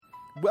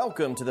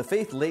Welcome to the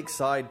Faith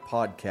Lakeside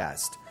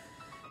Podcast.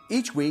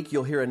 Each week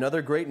you'll hear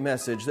another great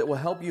message that will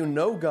help you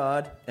know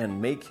God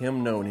and make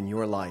Him known in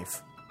your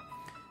life.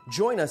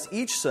 Join us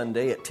each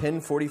Sunday at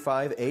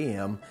 10:45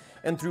 a.m.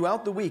 and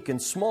throughout the week in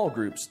small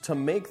groups to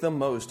make the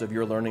most of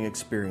your learning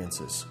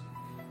experiences.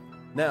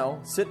 Now,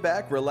 sit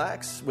back,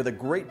 relax with a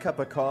great cup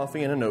of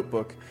coffee and a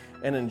notebook,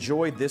 and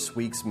enjoy this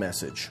week's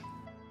message.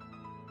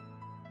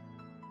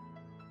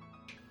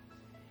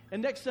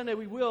 And next Sunday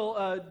we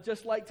will,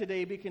 just like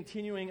today, be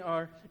continuing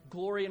our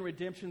Glory and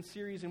Redemption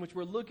series in which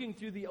we're looking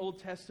through the Old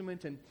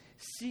Testament and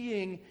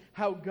seeing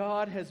how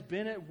God has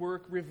been at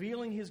work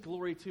revealing His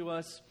glory to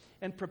us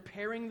and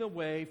preparing the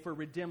way for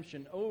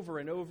redemption over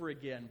and over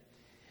again.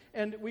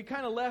 And we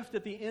kind of left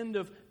at the end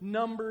of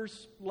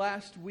Numbers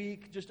last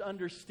week, just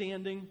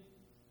understanding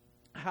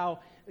how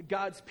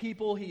God's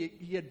people, he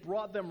had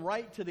brought them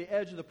right to the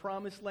edge of the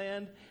promised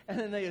land, and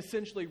then they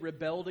essentially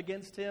rebelled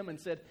against Him and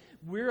said,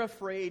 we're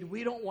afraid,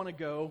 we don't want to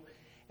go.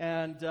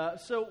 And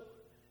so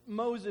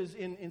Moses,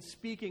 in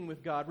speaking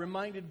with God,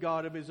 reminded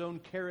God of His own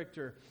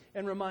character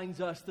and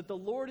reminds us that the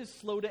Lord is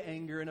slow to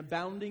anger and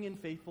abounding in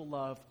faithful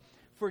love,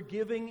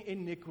 forgiving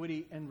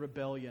iniquity and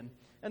rebellion.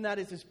 And that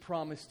is His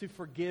promise, to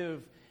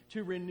forgive,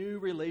 to renew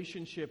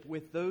relationship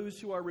with those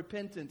who are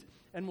repentant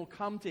and will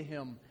come to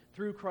Him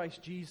through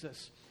Christ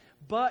Jesus.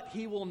 But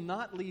He will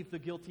not leave the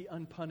guilty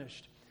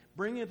unpunished,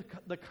 bringing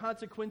the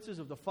consequences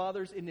of the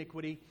father's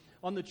iniquity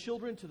on the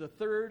children to the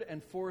third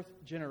and fourth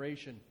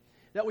generation.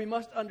 That we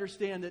must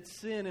understand that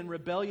sin and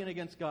rebellion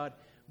against God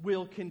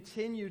will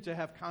continue to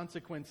have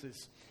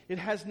consequences. It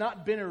has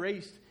not been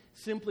erased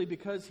simply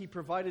because He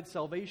provided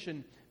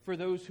salvation for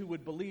those who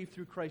would believe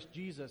through Christ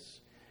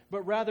Jesus.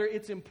 But rather,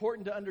 it's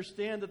important to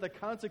understand that the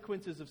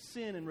consequences of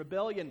sin and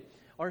rebellion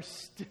are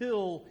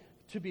still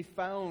to be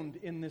found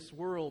in this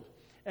world.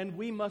 And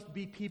we must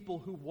be people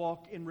who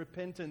walk in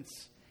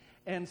repentance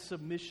and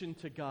submission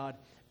to God,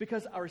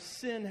 because our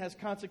sin has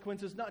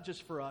consequences not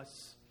just for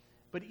us,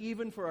 but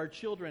even for our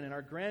children and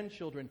our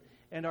grandchildren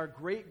and our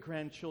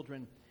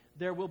great-grandchildren.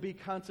 There will be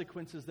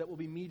consequences that will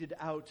be meted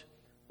out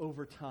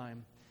over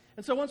time.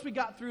 And so once we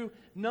got through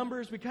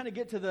Numbers, we kind of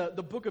get to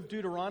the book of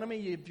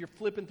Deuteronomy. If you're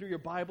flipping through your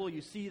Bible,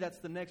 you see that's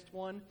the next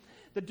one.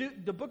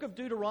 The book of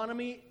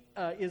Deuteronomy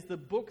is the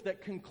book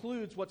that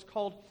concludes what's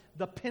called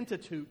the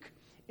Pentateuch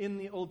in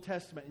the Old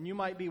Testament. And you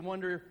might be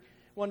wondering,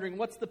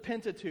 what's the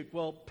Pentateuch?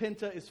 Well,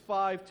 Penta is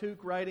 5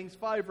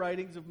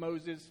 writings of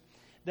Moses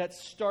that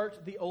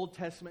start the Old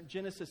Testament: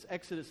 Genesis,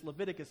 Exodus,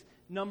 Leviticus,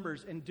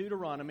 Numbers, and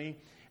Deuteronomy.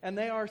 And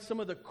they are some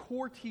of the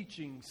core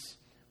teachings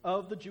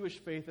of the Jewish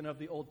faith and of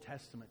the Old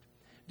Testament.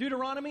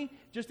 Deuteronomy,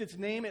 just its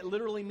name, it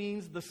literally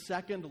means the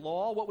second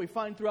law. What we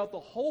find throughout the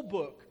whole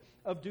book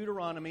of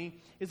Deuteronomy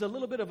is a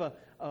little bit of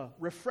a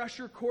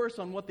refresher course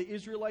on what the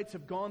Israelites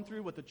have gone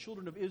through, what the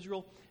children of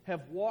Israel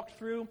have walked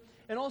through.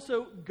 And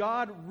also,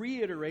 God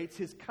reiterates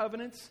His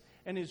covenants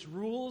and His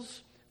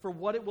rules for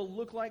what it will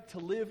look like to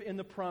live in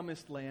the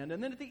promised land.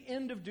 And then at the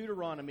end of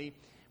Deuteronomy,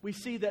 we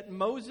see that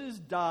Moses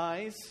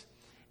dies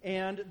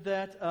and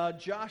that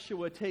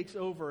Joshua takes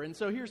over. And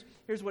so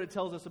here's what it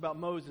tells us about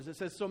Moses. It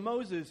says, so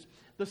Moses,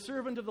 the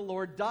servant of the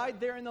Lord, died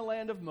there in the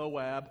land of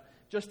Moab,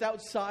 just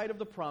outside of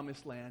the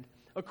promised land,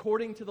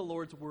 according to the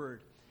Lord's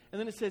word. And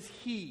then it says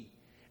he.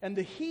 And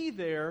the he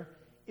there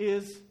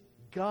is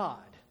God.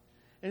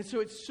 And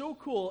so it's so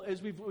cool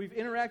as we've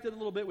interacted a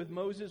little bit with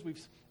Moses.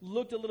 We've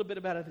looked a little bit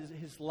about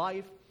his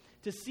life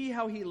to see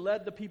how he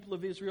led the people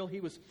of Israel. He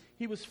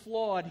was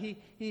flawed.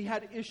 He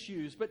had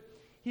issues. But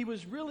he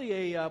was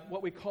really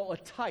what we call a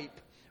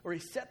type, or he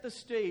set the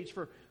stage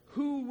for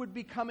who would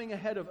be coming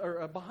ahead of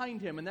or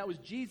behind him, and that was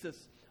Jesus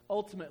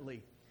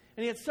ultimately.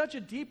 And he had such a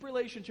deep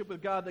relationship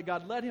with God that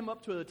God led him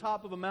up to the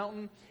top of a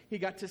mountain. He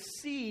got to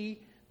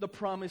see the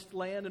promised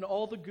land and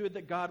all the good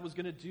that God was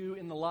going to do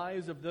in the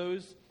lives of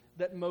those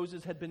that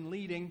Moses had been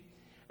leading.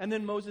 And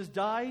then Moses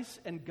dies,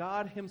 and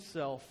God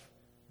Himself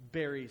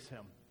buries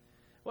him.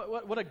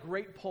 What a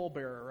great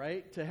pallbearer,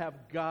 right? To have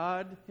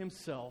God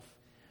Himself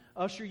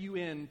usher you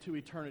into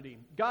eternity.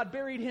 God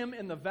buried him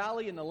in the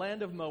valley in the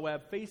land of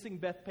Moab, facing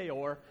Beth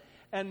Peor,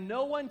 and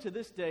no one to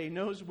this day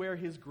knows where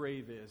his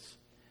grave is.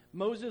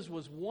 Moses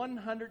was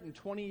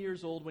 120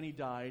 years old when he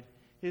died.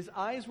 His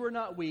eyes were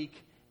not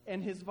weak,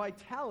 and his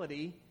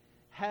vitality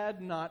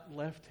had not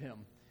left him.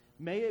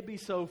 May it be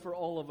so for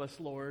all of us,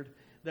 Lord,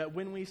 that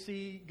when we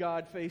see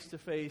God face to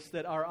face,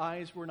 that our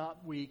eyes were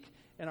not weak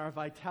and our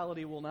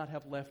vitality will not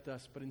have left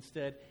us, but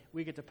instead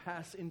we get to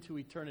pass into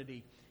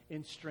eternity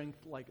in strength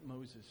like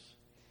Moses.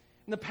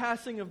 In the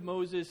passing of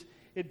Moses,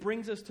 it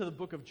brings us to the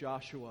book of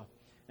Joshua.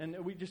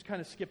 And we just kind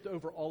of skipped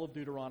over all of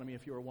Deuteronomy,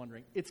 if you were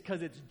wondering. It's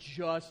because it's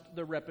just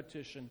the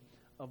repetition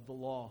of the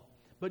law.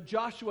 But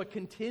Joshua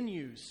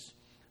continues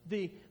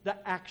the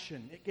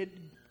action. It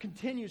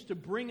continues to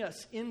bring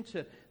us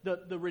into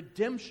the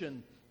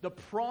redemption, the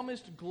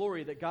promised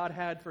glory that God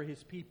had for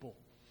His people.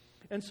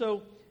 And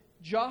so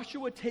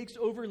Joshua takes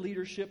over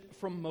leadership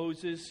from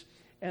Moses,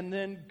 and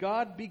then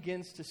God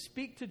begins to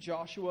speak to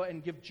Joshua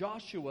and give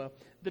Joshua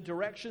the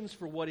directions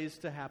for what is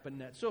to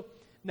happen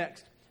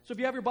next. So if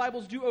you have your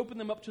Bibles, do open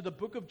them up to the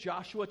book of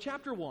Joshua,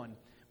 chapter 1.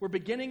 We're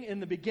beginning in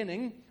the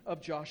beginning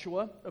of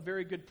Joshua, a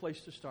very good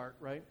place to start,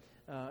 right?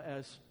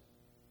 As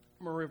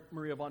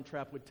Maria von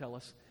Trapp would tell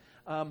us.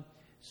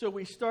 So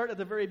we start at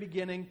the very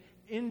beginning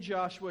in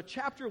Joshua,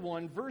 chapter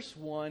 1, verse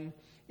 1.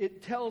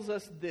 It tells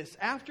us this: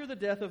 after the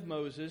death of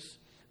Moses,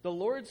 the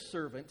Lord's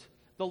servant,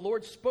 the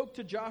Lord spoke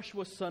to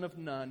Joshua, son of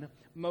Nun,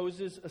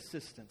 Moses'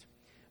 assistant.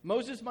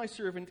 Moses, my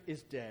servant,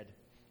 is dead.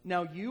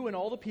 Now you and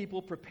all the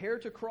people prepare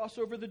to cross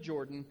over the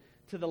Jordan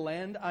to the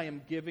land I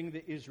am giving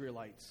the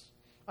Israelites.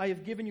 I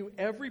have given you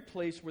every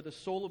place where the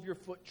sole of your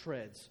foot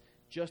treads,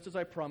 just as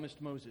I promised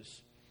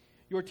Moses.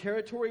 Your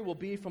territory will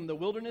be from the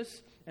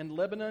wilderness and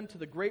Lebanon to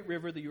the great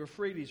river, the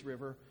Euphrates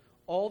River,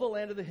 all the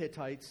land of the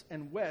Hittites,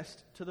 and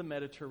west to the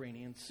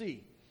Mediterranean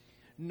Sea.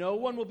 No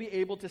one will be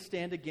able to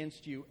stand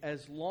against you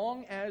as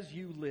long as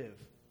you live.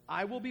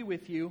 I will be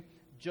with you,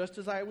 just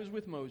as I was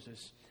with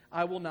Moses.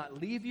 I will not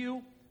leave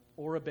you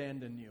or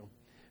abandon you.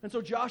 And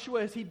so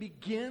Joshua, as he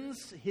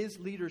begins his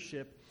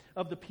leadership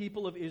of the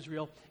people of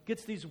Israel,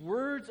 gets these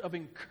words of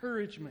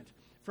encouragement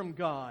from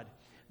God,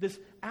 this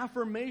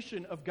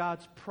affirmation of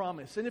God's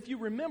promise. And if you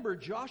remember,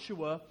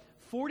 Joshua,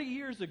 40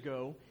 years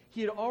ago,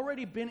 he had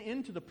already been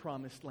into the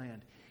promised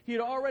land. He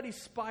had already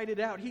spied it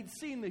out. He'd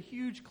seen the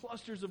huge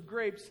clusters of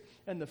grapes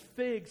and the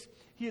figs.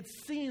 He had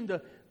seen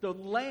the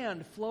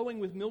land flowing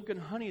with milk and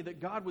honey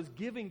that God was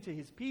giving to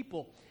his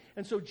people.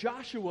 And so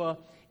Joshua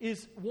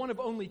is one of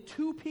only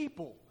two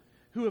people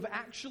who have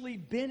actually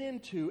been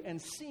into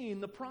and seen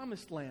the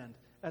promised land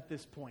at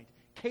this point,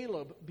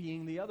 Caleb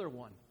being the other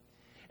one.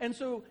 And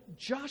so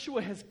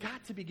Joshua has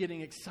got to be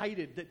getting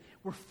excited that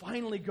we're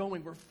finally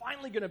going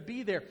to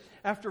be there.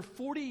 After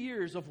 40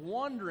 years of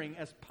wandering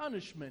as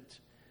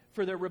punishment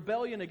for their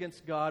rebellion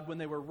against God when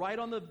they were right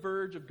on the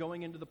verge of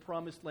going into the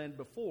promised land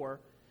before,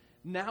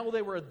 now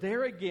they were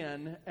there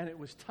again, and it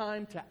was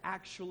time to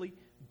actually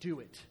do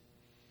it.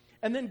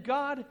 And then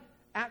God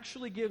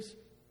actually gives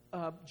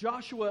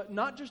Joshua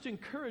not just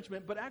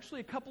encouragement, but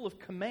actually a couple of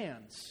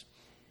commands.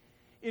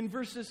 In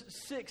verses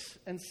 6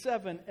 and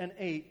 7 and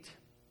 8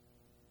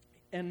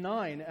 and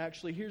 9,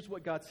 actually, here's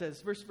what God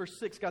says. Verse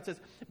 6, God says,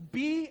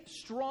 "Be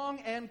strong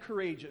and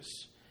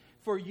courageous,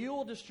 for you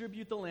will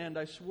distribute the land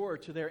I swore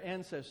to their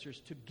ancestors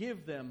to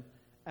give them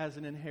as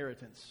an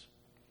inheritance."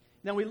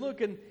 Now we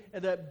look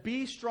at that,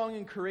 be strong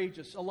and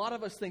courageous. A lot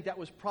of us think that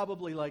was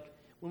probably like,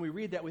 when we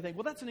read that, we think,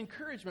 well, that's an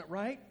encouragement,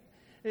 right?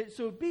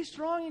 So be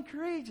strong and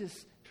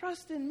courageous.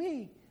 Trust in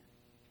me.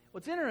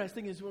 What's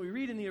interesting is when we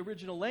read in the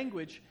original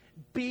language,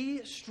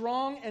 be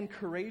strong and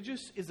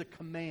courageous is a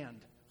command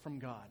from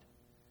God.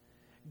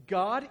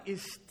 God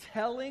is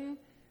telling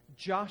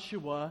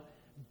Joshua,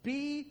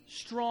 be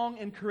strong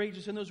and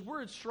courageous. And those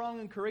words, strong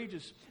and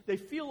courageous, they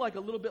feel like a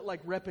little bit like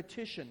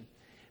repetition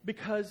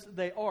because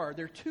they are.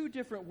 They're two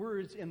different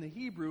words in the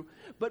Hebrew,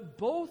 but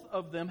both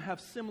of them have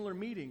similar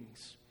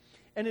meanings.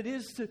 And it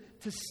is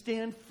to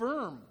stand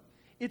firm.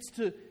 It's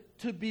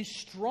to be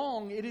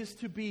strong. It is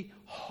to be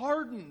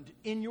hardened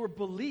in your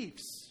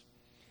beliefs.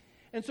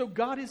 And so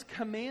God is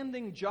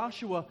commanding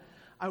Joshua,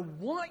 I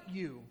want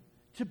you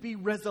to be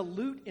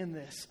resolute in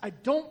this. I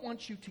don't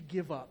want you to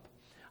give up.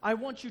 I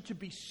want you to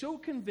be so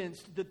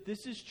convinced that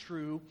this is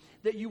true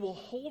that you will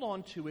hold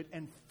on to it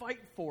and fight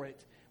for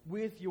it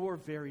with your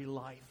very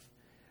life.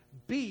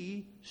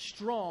 Be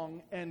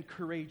strong and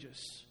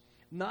courageous.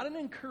 Not an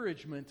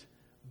encouragement,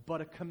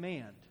 but a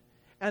command.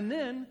 And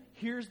then,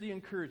 here's the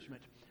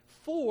encouragement.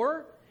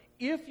 For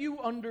if you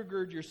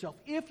undergird yourself,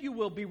 if you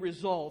will be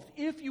resolved,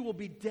 if you will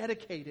be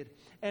dedicated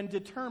and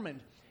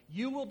determined,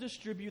 you will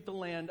distribute the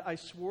land I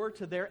swore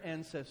to their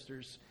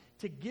ancestors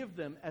to give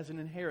them as an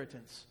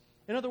inheritance.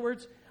 In other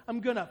words,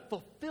 I'm going to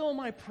fulfill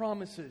my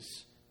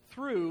promises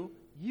through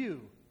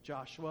you,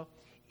 Joshua,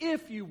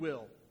 if you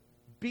will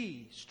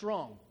be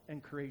strong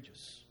and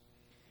courageous.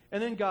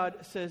 And then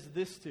God says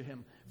this to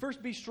him.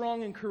 First, be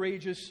strong and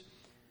courageous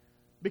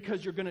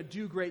because you're going to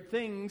do great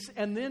things.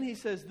 And then he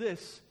says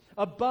this,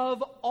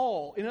 above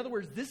all, in other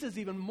words, this is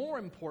even more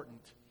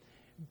important.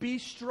 Be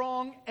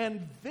strong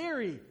and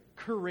very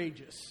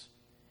courageous.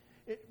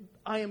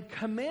 I am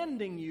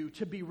commanding you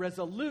to be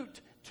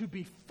resolute, to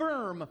be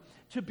firm,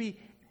 to be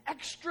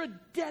extra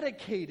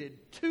dedicated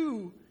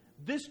to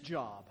this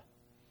job,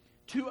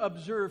 to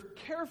observe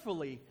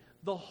carefully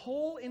the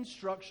whole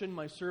instruction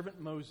my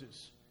servant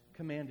Moses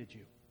commanded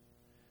you.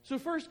 So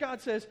first God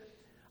says,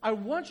 I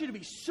want you to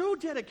be so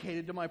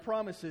dedicated to my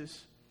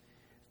promises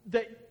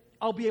that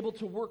I'll be able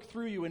to work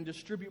through you and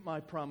distribute my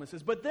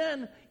promises. But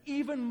then,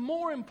 even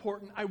more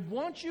important, I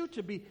want you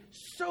to be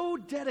so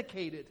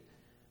dedicated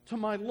to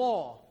my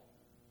law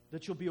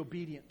that you'll be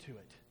obedient to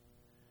it.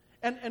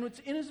 And it's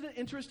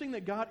interesting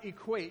that God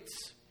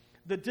equates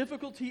the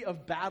difficulty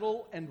of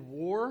battle and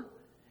war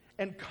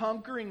and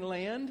conquering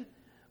land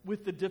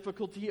with the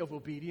difficulty of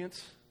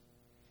obedience.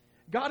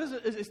 God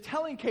is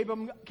telling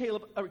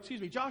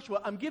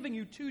Joshua, I'm giving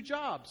you two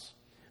jobs.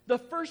 The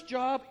first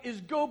job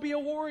is go be a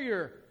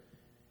warrior.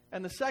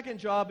 And the second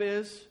job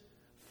is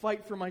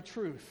fight for my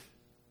truth.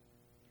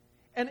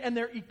 And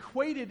they're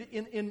equated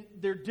in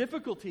their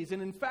difficulties.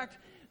 And in fact,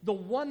 the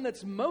one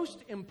that's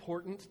most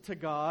important to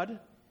God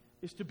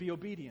is to be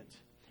obedient.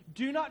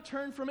 Do not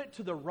turn from it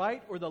to the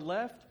right or the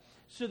left,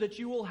 so that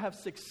you will have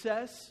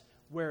success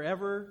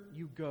wherever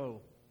you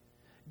go.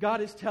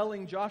 God is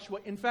telling Joshua,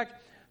 in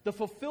fact, the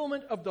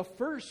fulfillment of the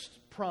first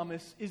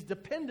promise is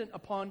dependent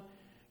upon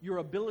your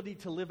ability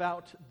to live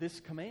out this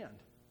command.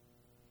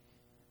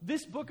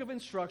 This book of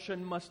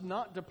instruction must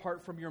not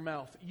depart from your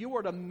mouth. You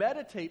are to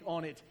meditate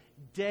on it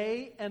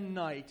day and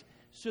night,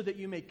 so that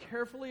you may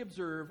carefully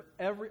observe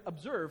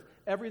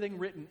everything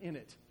written in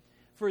it.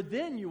 For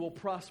then you will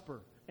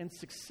prosper and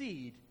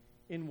succeed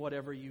in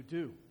whatever you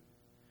do.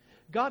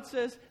 God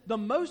says the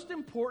most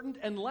important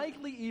and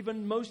likely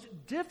even most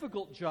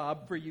difficult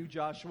job for you,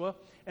 Joshua,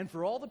 and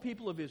for all the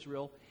people of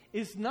Israel,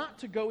 is not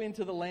to go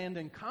into the land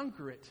and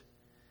conquer it,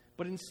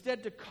 but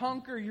instead to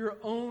conquer your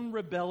own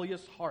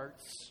rebellious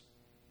hearts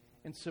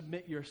and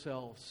submit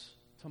yourselves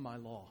to my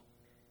law.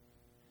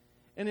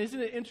 And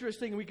isn't it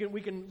interesting? We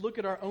can look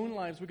at our own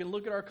lives. We can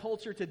look at our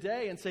culture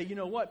today and say, you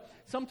know what?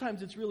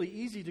 Sometimes it's really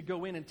easy to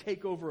go in and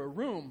take over a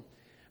room,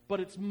 but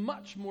it's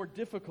much more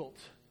difficult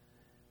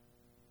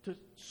to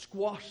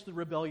squash the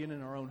rebellion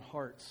in our own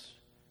hearts,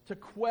 to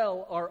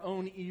quell our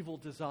own evil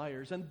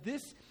desires. And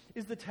this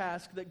is the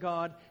task that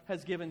God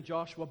has given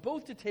Joshua,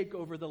 both to take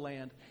over the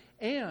land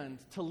and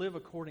to live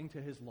according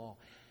to his law.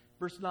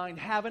 Verse 9,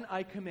 haven't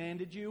I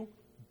commanded you,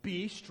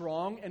 be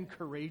strong and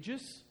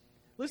courageous?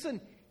 Listen,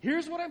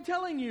 here's what I'm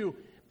telling you.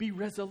 Be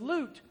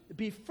resolute,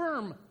 be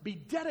firm, be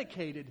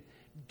dedicated.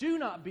 Do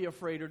not be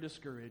afraid or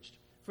discouraged,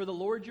 for the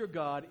Lord your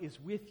God is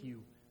with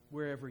you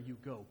wherever you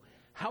go.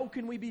 How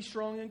can we be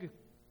strong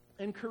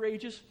and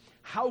courageous?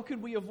 How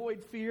can we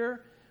avoid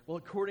fear? Well,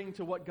 according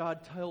to what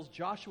God tells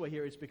Joshua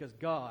here, it's because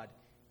God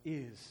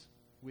is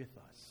with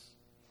us.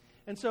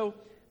 And so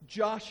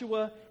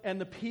Joshua and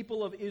the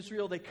people of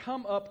Israel, they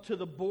come up to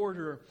the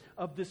border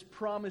of this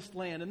promised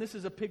land. And this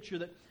is a picture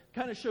that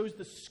kind of shows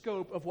the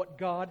scope of what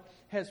God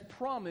has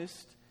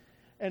promised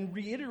and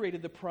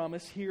reiterated the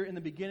promise here in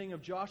the beginning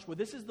of Joshua.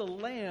 This is the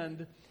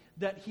land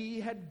that he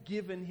had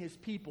given his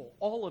people,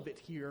 all of it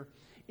here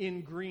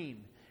in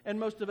green. And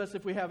most of us,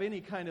 if we have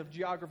any kind of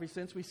geography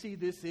sense, we see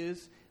this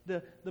is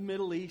the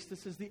Middle East.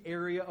 This is the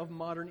area of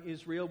modern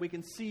Israel. We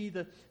can see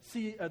the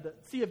Sea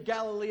of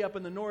Galilee up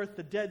in the north,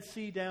 the Dead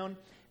Sea down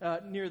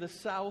near the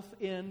south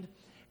end.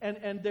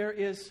 And there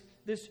is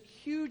this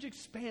huge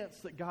expanse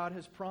that God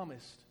has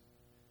promised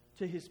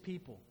to his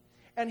people.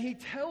 And he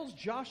tells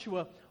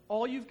Joshua,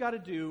 all you've got to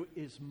do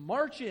is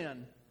march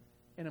in,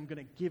 and I'm going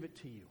to give it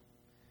to you.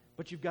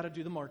 But you've got to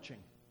do the marching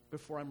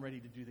before I'm ready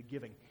to do the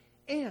giving.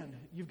 And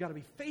you've got to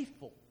be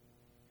faithful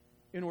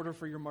in order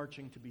for your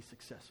marching to be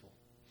successful.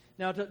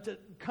 Now, to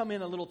come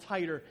in a little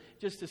tighter,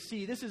 just to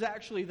see, this is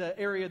actually the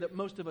area that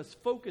most of us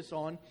focus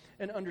on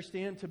and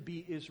understand to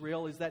be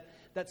Israel, is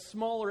that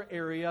smaller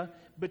area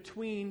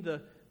between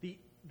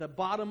the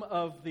bottom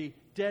of the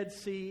Dead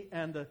Sea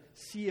and the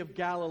Sea of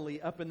Galilee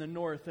up in the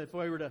north. If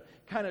I were to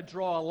kind of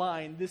draw a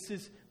line, this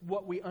is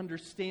what we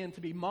understand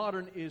to be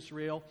modern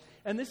Israel.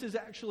 And this is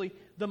actually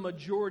the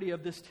majority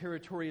of this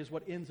territory is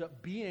what ends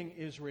up being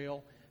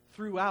Israel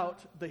throughout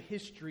the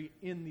history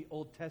in the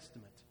Old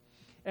Testament.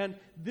 And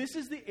this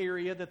is the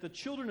area that the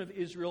children of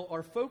Israel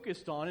are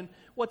focused on. And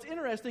what's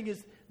interesting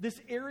is this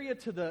area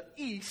to the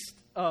east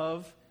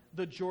of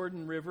the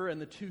Jordan River and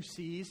the two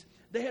seas,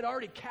 they had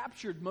already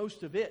captured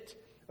most of it,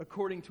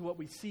 according to what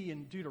we see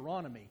in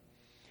Deuteronomy.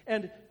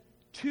 And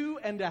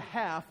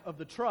 2.5 of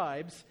the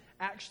tribes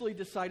actually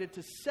decided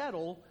to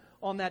settle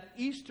on that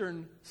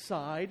eastern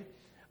side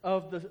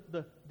of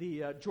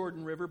the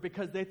Jordan River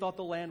because they thought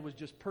the land was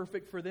just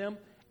perfect for them,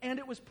 and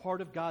it was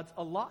part of God's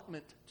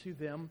allotment to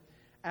them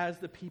as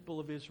the people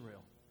of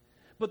Israel.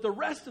 But the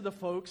rest of the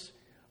folks,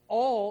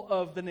 all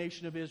of the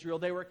nation of Israel,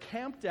 they were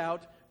camped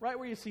out right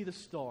where you see the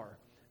star.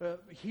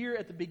 Here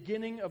at the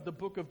beginning of the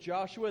book of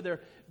Joshua,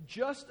 they're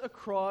just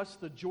across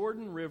the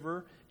Jordan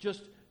River,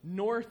 just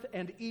north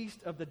and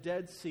east of the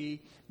Dead Sea.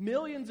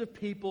 Millions of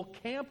people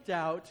camped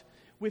out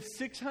with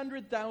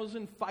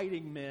 600,000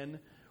 fighting men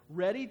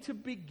ready to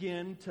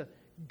begin to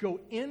go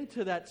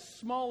into that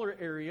smaller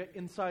area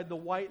inside the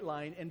White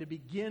Line and to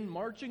begin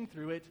marching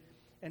through it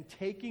and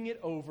taking it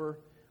over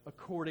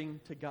according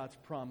to God's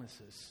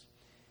promises.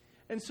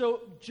 And so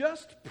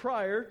just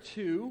prior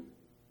to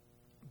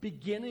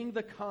beginning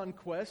the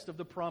conquest of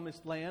the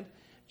promised land,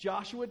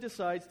 Joshua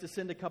decides to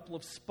send a couple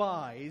of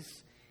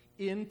spies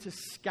in to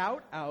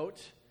scout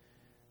out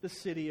the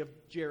city of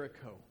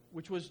Jericho,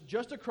 which was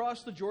just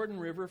across the Jordan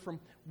River from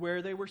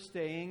where they were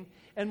staying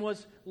and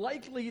was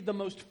likely the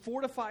most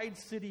fortified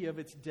city of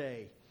its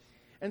day.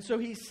 And so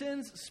he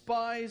sends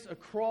spies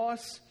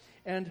across,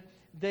 and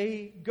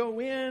they go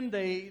in,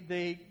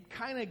 they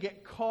kind of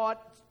get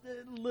caught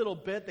a little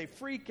bit, they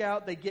freak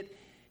out, they get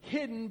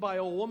hidden by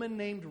a woman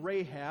named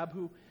Rahab,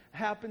 who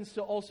happens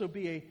to also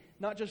be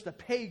not just a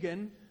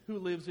pagan who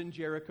lives in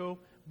Jericho,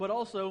 but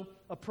also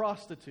a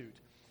prostitute.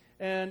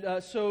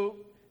 And so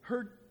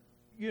her,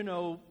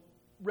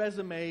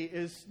 resume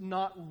is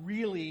not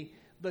really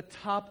the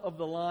top of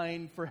the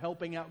line for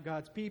helping out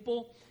God's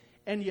people,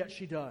 and yet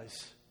she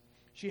does.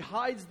 She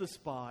hides the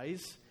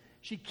spies.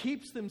 She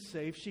keeps them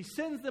safe. She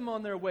sends them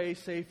on their way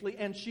safely.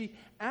 And she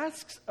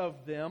asks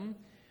of them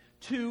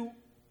to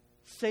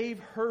save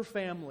her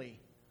family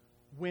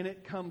when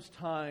it comes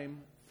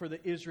time for the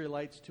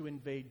Israelites to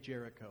invade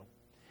Jericho.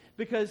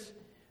 Because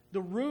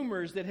the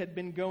rumors that had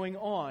been going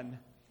on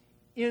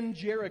in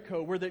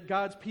Jericho were that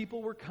God's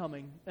people were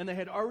coming, and they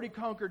had already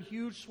conquered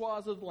huge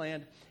swaths of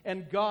land,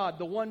 and God,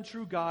 the one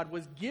true God,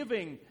 was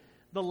giving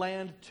the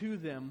land to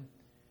them.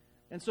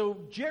 And so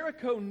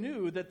Jericho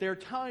knew that their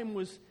time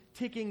was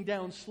ticking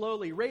down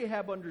slowly.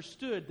 Rahab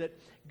understood that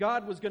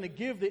God was going to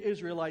give the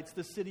Israelites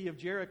the city of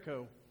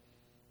Jericho.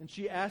 And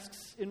she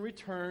asks in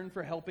return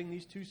for helping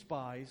these two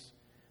spies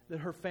that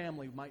her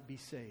family might be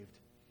saved.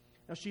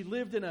 Now, she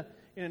lived in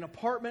an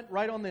apartment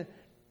right on the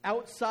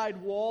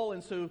outside wall,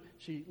 and so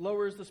she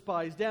lowers the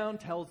spies down,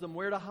 tells them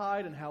where to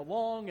hide and how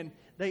long, and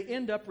they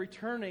end up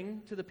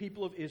returning to the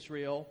people of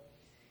Israel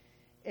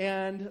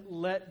and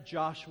let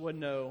Joshua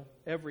know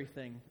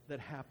everything that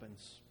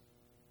happens.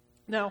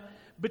 Now,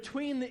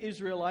 between the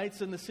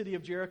Israelites and the city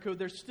of Jericho,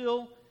 there's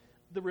still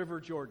the River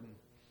Jordan.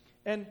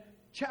 And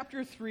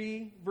chapter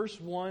 3,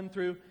 verse 1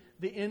 through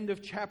the end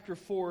of chapter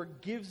 4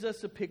 gives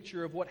us a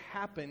picture of what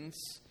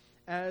happens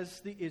as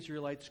the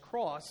Israelites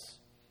cross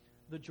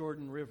the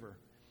Jordan River.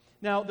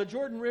 Now, the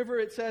Jordan River,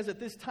 it says at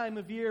this time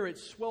of year, it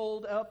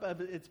swelled up,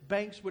 its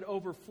banks would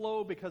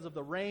overflow because of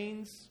the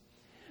rains.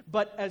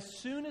 But as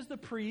soon as the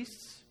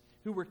priests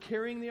who were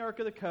carrying the Ark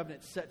of the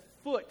Covenant set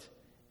foot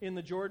in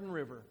the Jordan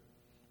River,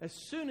 as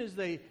soon as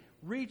they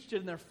reached it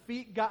and their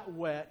feet got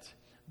wet,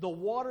 the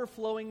water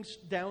flowing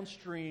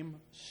downstream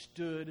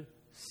stood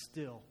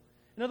still.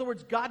 In other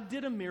words, God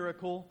did a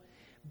miracle,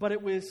 but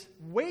it was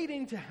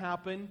waiting to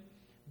happen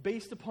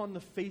based upon the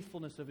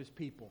faithfulness of His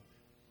people.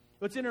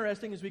 What's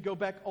interesting is we go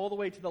back all the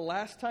way to the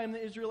last time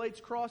the Israelites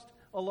crossed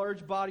a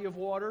large body of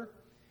water.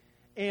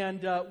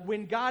 And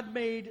when God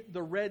made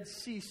the Red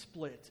Sea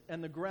split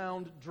and the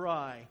ground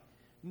dry,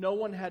 no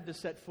one had to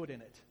set foot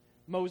in it.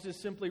 Moses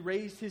simply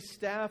raised his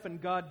staff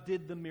and God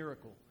did the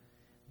miracle.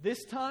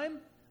 This time,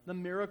 the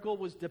miracle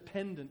was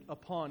dependent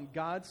upon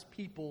God's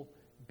people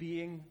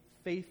being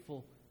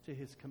faithful to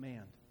His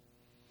command.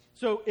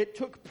 So it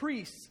took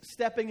priests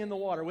stepping in the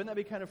water. Wouldn't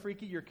that be kind of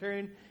freaky? You're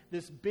carrying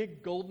this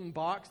big golden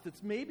box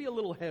that's maybe a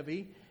little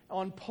heavy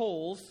on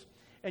poles,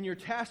 and you're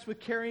tasked with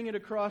carrying it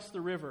across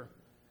the river.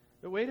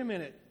 But wait a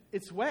minute,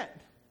 it's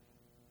wet.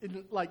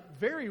 Like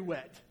very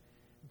wet.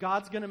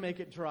 God's going to make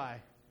it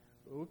dry.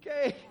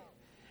 Okay.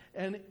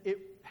 And it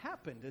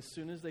happened as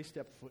soon as they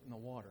stepped foot in the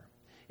water.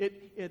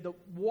 The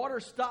water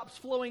stops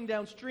flowing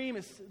downstream.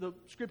 The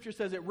scripture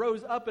says it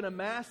rose up in a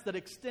mass that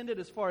extended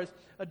as far as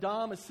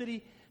Adam, a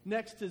city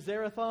next to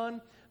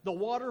Zarethan. The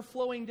water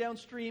flowing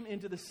downstream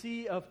into the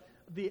sea of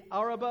the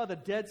Arabah, the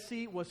Dead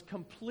Sea, was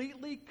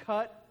completely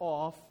cut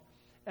off,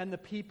 and the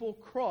people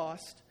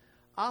crossed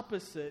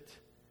opposite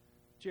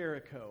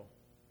Jericho.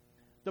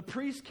 The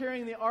priests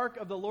carrying the Ark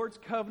of the Lord's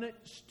covenant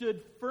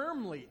stood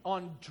firmly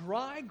on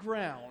dry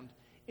ground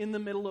in the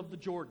middle of the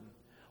Jordan,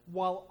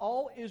 while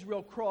all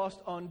Israel crossed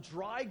on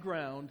dry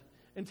ground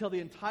until the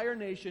entire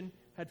nation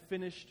had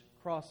finished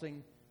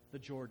crossing the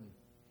Jordan.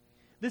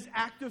 This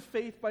act of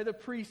faith by the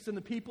priests and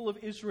the people of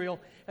Israel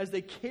as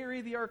they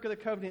carry the Ark of the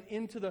Covenant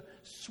into the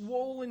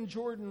swollen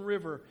Jordan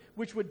River,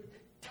 which would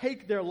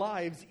take their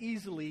lives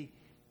easily.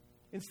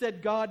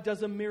 Instead, God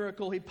does a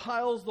miracle. He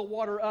piles the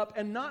water up,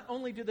 and not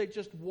only do they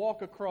just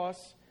walk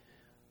across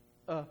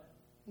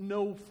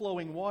no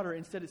flowing water,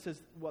 instead it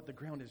says, the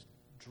ground is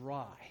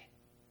dry.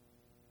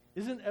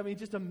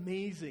 Just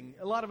amazing.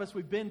 A lot of us,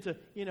 we've been to,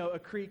 a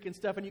creek and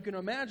stuff, and you can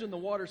imagine the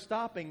water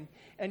stopping,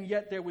 and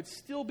yet there would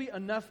still be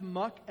enough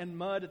muck and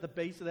mud at the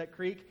base of that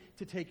creek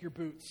to take your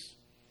boots,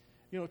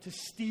 to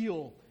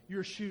steal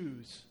your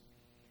shoes.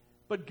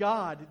 But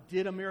God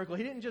did a miracle.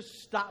 He didn't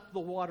just stop the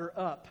water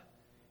up.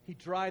 He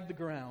dried the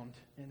ground,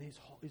 and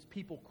his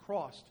people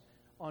crossed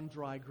on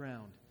dry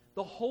ground.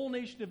 The whole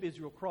nation of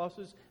Israel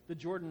crosses the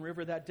Jordan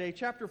River that day.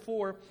 Chapter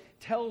 4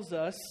 tells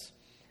us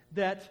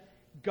that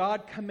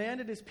God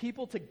commanded His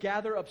people to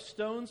gather up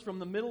stones from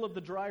the middle of the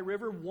dry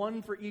river,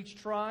 one for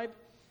each tribe,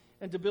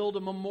 and to build a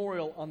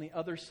memorial on the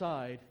other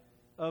side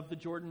of the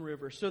Jordan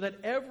River, so that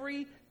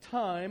every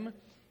time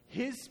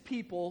His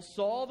people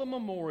saw the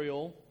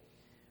memorial,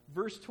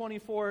 verse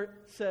 24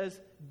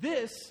 says,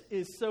 "This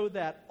is so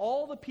that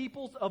all the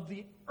peoples of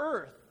the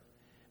earth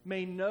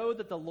may know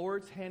that the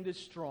Lord's hand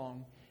is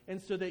strong, and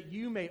so that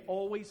you may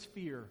always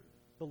fear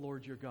the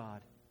Lord your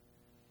God."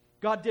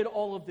 God did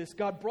all of this.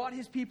 God brought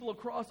His people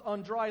across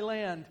on dry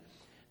land,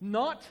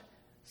 not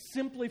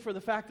simply for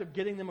the fact of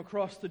getting them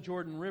across the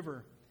Jordan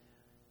River,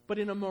 but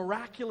in a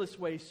miraculous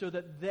way so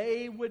that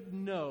they would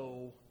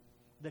know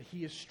that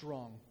He is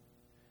strong,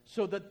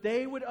 so that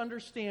they would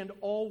understand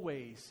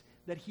always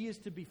that He is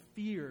to be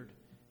feared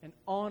and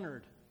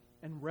honored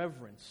and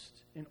reverenced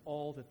in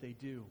all that they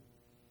do.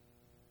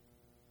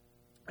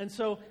 And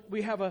so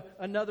we have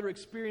another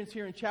experience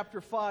here in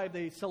chapter 5.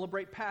 They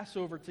celebrate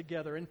Passover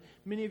together. And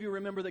many of you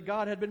remember that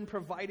God had been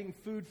providing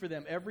food for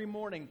them every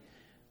morning.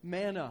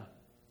 Manna,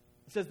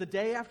 It says, the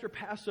day after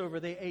Passover,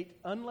 they ate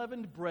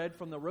unleavened bread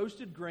from the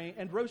roasted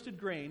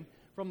grain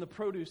from the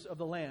produce of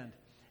the land.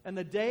 And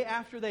the day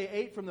after they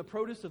ate from the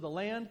produce of the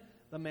land,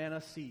 the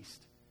manna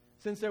ceased.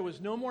 Since there was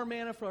no more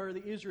manna for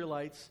the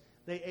Israelites,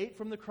 they ate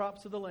from the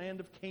crops of the land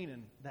of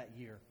Canaan that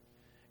year.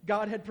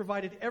 God had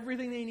provided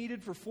everything they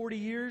needed for 40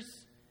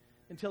 years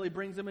until He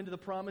brings them into the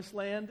promised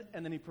land,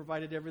 and then He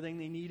provided everything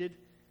they needed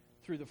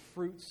through the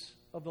fruits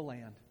of the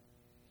land.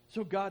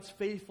 So God's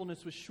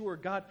faithfulness was sure.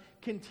 God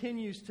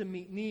continues to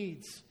meet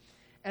needs.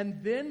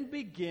 And then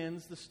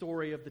begins the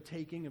story of the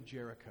taking of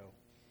Jericho.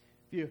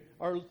 If you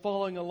are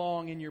following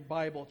along in your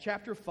Bible,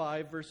 chapter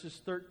 5,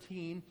 verses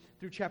 13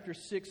 through chapter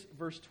 6,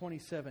 verse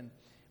 27,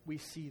 we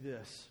see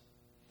this.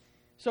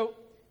 So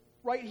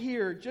right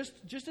here,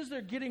 just as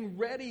they're getting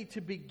ready to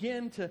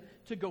begin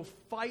to go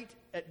fight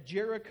at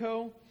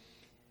Jericho,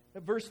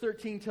 verse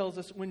 13 tells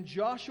us, when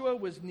Joshua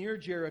was near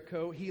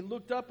Jericho, he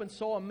looked up and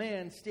saw a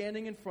man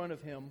standing in front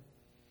of him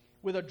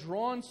with a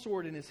drawn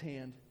sword in his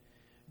hand.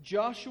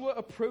 Joshua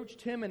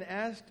approached him and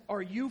asked,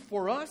 "Are you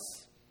for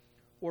us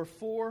or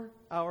for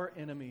our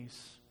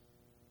enemies?"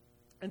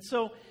 And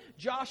so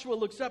Joshua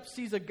looks up,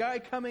 sees a guy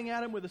coming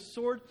at him with a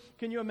sword.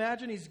 Can you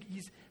imagine?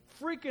 He's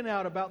freaking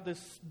out about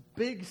this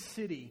big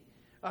city,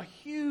 a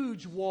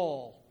huge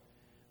wall,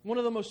 one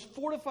of the most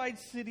fortified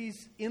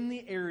cities in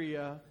the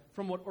area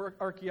from what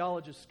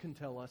archaeologists can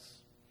tell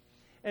us.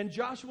 And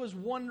Joshua's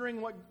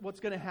wondering what's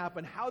going to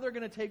happen, how they're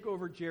going to take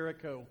over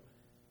Jericho.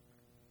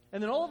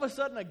 And then all of a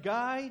sudden, a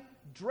guy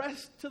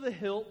dressed to the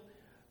hilt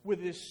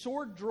with his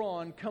sword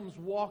drawn comes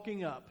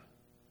walking up.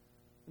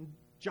 And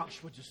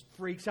Joshua just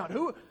freaks out.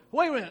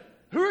 Wait a minute,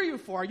 who are you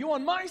for? Are you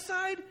on my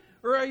side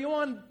or are you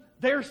on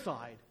their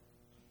side?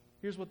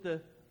 Here's what the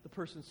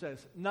person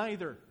says.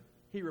 Neither,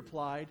 he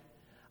replied.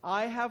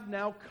 I have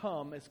now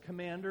come as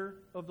commander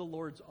of the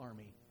Lord's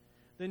army.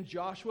 Then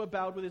Joshua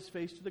bowed with his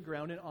face to the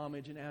ground in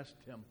homage and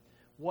asked him,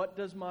 what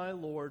does my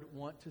Lord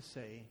want to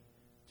say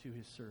to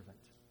his servant?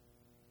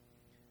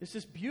 It's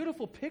this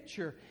beautiful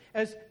picture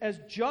as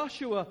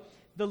Joshua,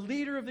 the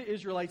leader of the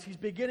Israelites, he's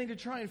beginning to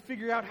try and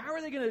figure out how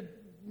are they going to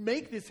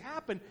make this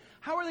happen?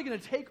 How are they going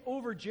to take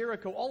over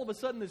Jericho? All of a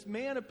sudden this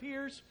man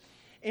appears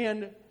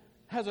and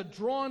has a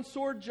drawn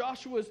sword.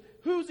 Joshua's,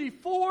 who's he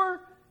for?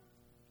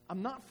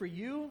 I'm not for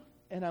you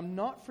and I'm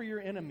not for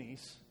your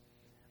enemies.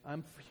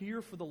 I'm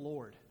here for the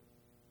Lord.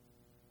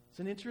 It's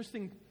an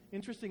interesting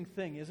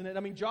thing, isn't it? I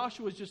mean,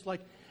 Joshua's just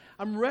like,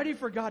 I'm ready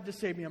for God to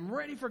save me. I'm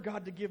ready for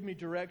God to give me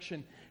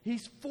direction.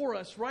 He's for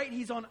us, right?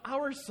 He's on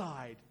our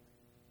side.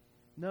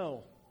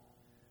 No.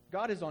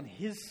 God is on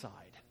His side.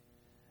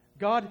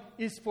 God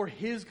is for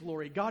His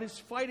glory. God is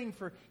fighting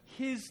for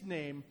His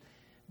name.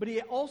 But He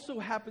also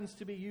happens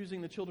to be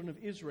using the children of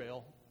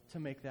Israel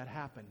to make that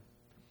happen.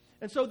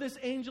 And so this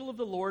angel of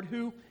the Lord,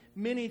 who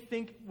many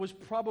think was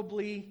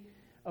probably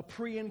a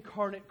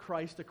pre-incarnate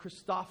Christ, a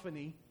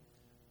Christophany,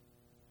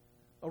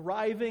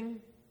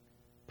 arriving,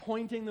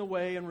 pointing the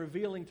way and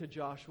revealing to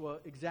Joshua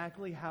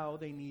exactly how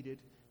they needed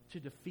to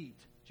defeat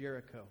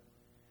Jericho.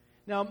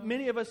 Now,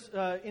 many of us,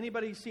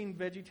 anybody seen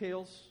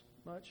VeggieTales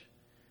much?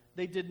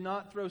 They did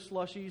not throw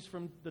slushies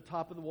from the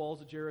top of the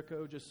walls of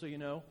Jericho, just so you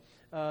know.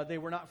 They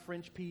were not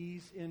French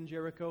peas in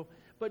Jericho.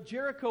 But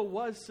Jericho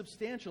was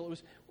substantial. It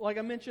was, like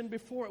I mentioned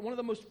before, one of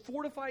the most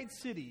fortified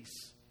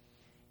cities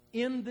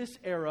in this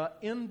era,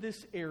 in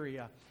this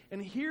area.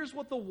 And here's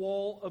what the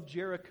wall of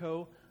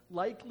Jericho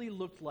likely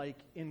looked like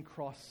in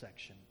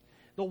cross-section.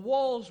 The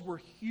walls were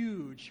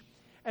huge.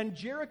 And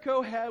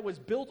Jericho was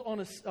built on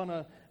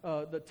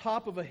the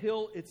top of a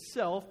hill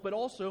itself, but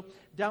also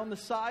down the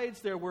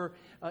sides there were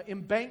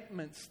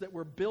embankments that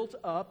were built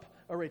up,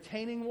 a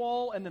retaining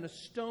wall, and then a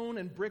stone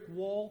and brick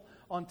wall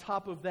on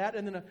top of that,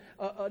 and then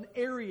an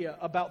area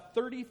about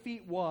 30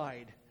 feet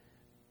wide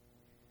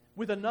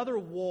with another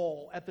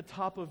wall at the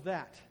top of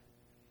that.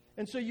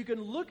 And so you can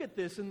look at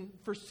this, and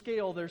for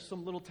scale, there's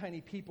some little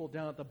tiny people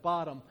down at the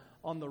bottom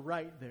on the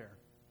right there.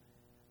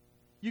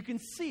 You can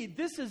see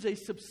this is a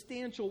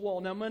substantial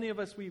wall. Now, many of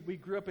us, we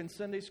grew up in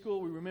Sunday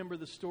school. We remember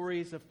the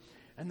stories of,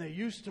 and they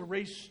used to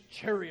race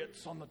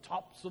chariots on the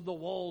tops of the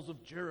walls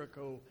of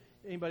Jericho.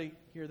 Anybody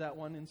hear that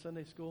one in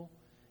Sunday school?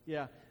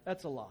 Yeah,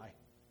 that's a lie.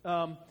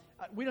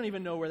 We don't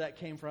even know where that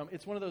came from.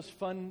 It's one of those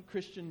fun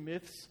Christian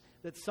myths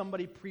that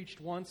somebody preached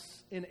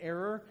once in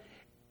error,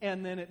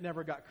 and then it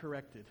never got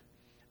corrected.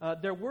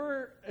 There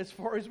were, as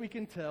far as we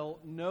can tell,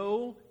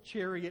 no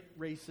chariot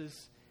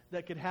races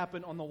that could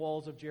happen on the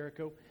walls of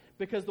Jericho,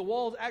 because the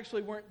walls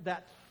actually weren't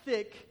that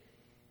thick,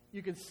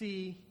 you can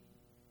see,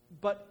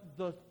 but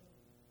the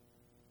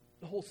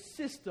whole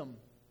system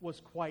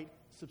was quite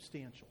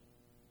substantial.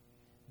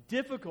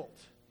 Difficult.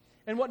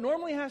 And what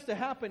normally has to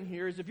happen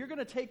here is if you're going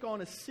to take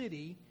on a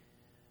city,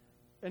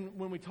 and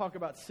when we talk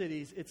about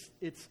cities,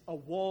 it's a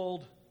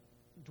walled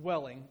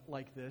dwelling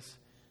like this.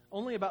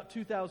 Only about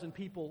 2,000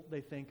 people,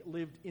 they think,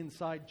 lived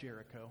inside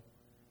Jericho.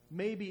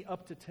 Maybe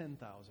up to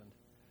 10,000.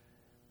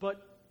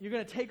 But you're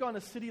going to take on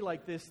a city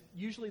like this,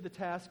 usually the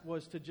task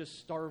was to just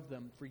starve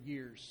them for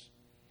years.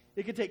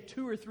 It could take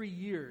 2 or 3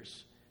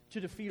 years to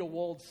defeat a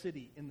walled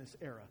city in this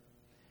era.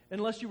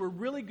 unless you were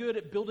really good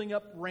at building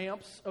up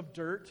ramps of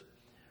dirt,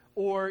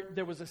 or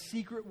there was a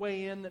secret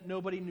way in that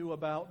nobody knew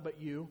about but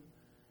you,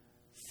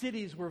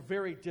 cities were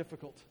very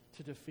difficult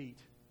to defeat.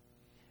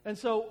 And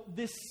so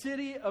this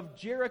city of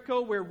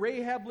Jericho, where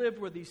Rahab lived,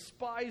 where these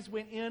spies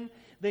went in,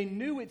 they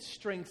knew its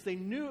strengths. They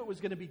knew it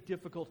was going to be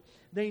difficult.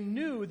 They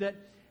knew that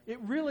it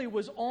really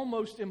was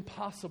almost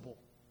impossible.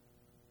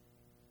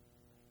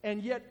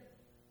 And yet,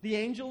 the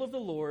angel of the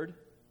Lord,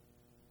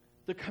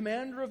 the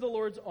commander of the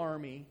Lord's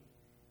army,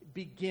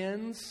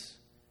 begins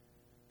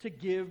to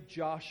give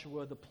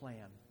Joshua the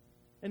plan.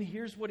 And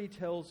here's what he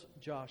tells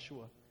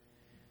Joshua.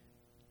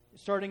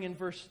 Starting in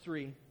verse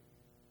 3.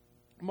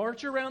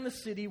 March around the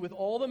city with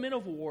all the men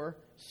of war,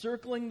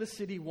 circling the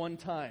city one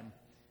time.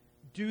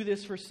 Do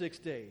this for 6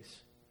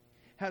 days.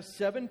 Have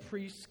 7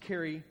 priests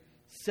carry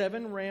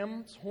 7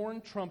 ram's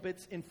horn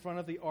trumpets in front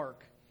of the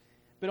ark.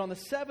 But on the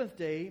 7th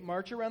day,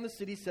 march around the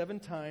city 7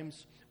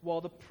 times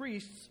while the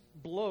priests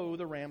blow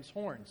the ram's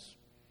horns.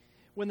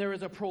 When there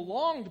is a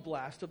prolonged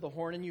blast of the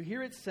horn and you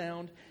hear its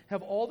sound,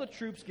 have all the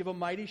troops give a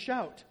mighty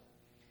shout.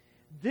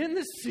 Then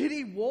the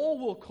city wall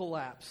will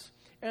collapse,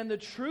 and the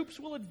troops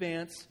will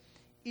advance,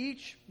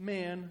 each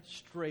man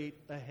straight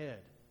ahead.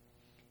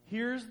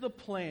 Here's the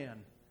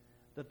plan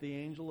that the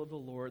angel of the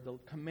Lord, the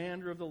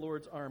commander of the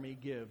Lord's army,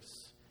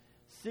 gives.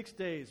 6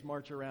 days,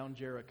 march around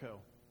Jericho.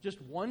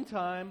 Just one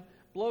time,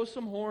 blow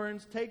some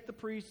horns, take the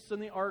priests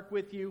and the ark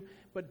with you,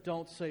 but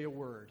don't say a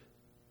word.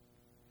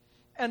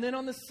 And then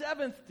on the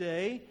 7th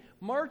day,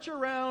 march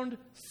around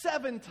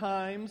 7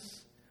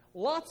 times,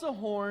 lots of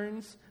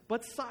horns,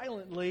 but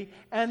silently.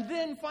 And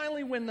then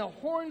finally, when the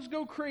horns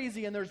go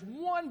crazy and there's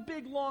one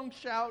big long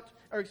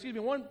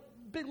one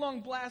big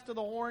long blast of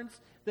the horns,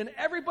 then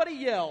everybody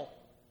yell,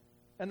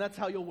 and that's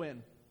how you'll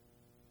win.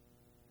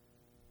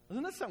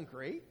 Doesn't that sound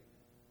great?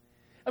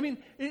 I mean,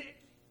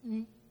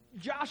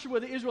 Joshua,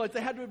 the Israelites,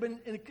 they had to have been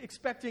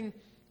expecting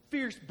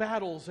fierce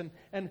battles and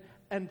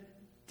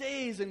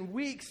days and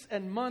weeks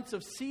and months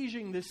of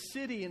sieging this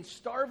city and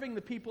starving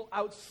the people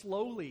out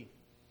slowly.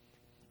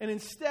 And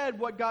instead,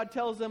 what God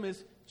tells them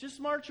is, just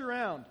march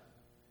around.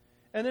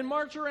 And then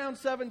march around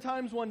 7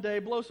 times one day,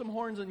 blow some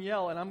horns and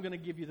yell, and I'm going to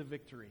give you the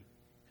victory.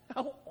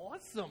 How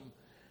awesome.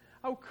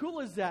 How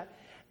cool is that?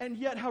 And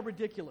yet how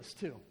ridiculous,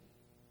 too.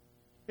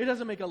 It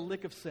doesn't make a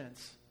lick of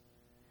sense.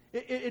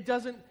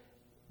 That's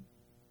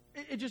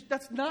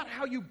not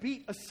how you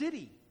beat a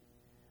city.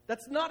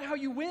 That's not how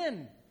you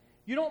win.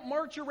 You don't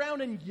march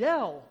around and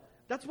yell.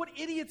 That's what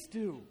idiots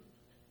do.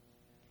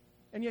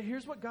 And yet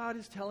here's what God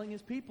is telling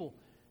his people.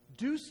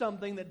 Do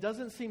something that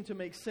doesn't seem to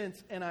make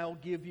sense, and I'll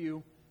give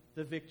you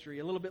the victory.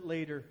 A little bit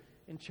later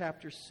in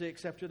chapter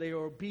 6, after they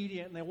are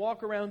obedient, and they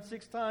walk around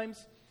 6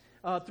 times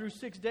through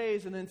 6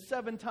 days, and then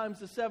 7 times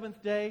the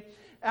 7th day.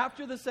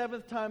 After the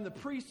 7th time, the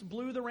priests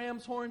blew the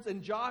ram's horns,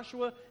 and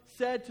Joshua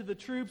said to the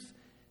troops,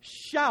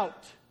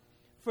 shout,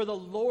 for the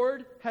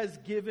Lord has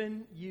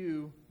given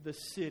you the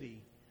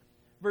city.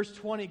 Verse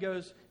 20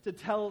 goes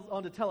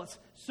on to tell us,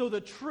 so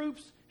the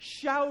troops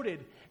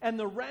shouted, and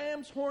the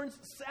ram's horns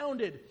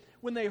sounded.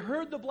 When they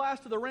heard the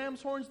blast of the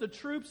ram's horns, the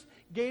troops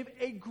gave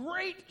a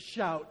great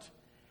shout,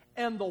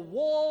 and the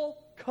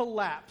wall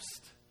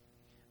collapsed.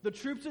 The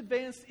troops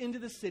advanced into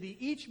the city,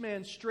 each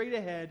man straight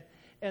ahead,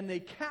 and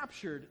they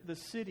captured the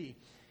city.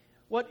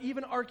 What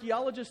even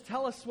archaeologists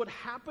tell us what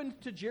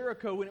happened to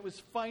Jericho when it was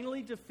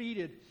finally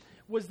defeated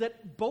was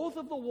that both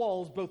of the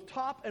walls, both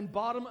top and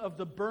bottom of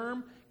the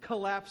berm,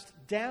 collapsed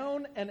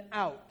down and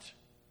out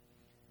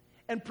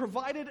and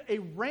provided a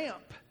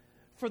ramp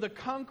for the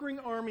conquering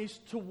armies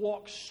to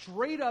walk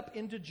straight up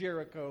into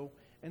Jericho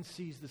and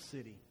seize the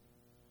city.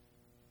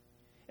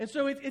 And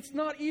so it's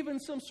not even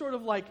some sort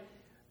of like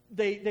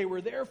they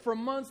were there for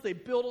months, they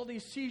built all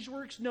these siege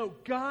works. No,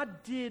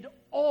 God did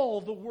all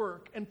the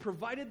work and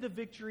provided the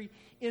victory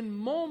in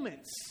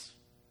moments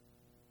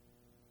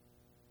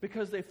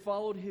because they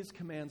followed his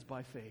commands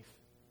by faith.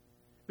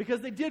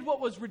 Because they did what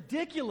was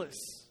ridiculous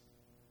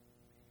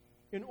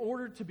in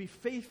order to be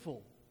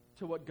faithful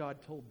to what God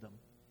told them.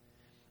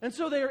 And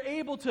so they are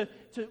able to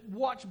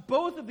watch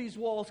both of these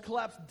walls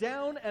collapse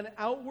down and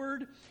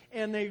outward,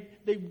 and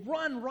they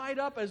run right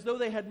up as though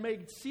they had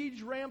made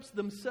siege ramps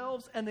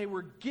themselves, and they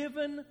were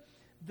given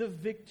the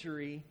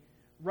victory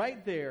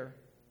right there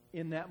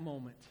in that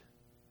moment.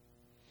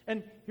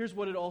 And here's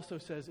what it also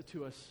says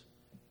to us.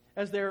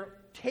 As they're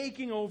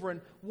taking over and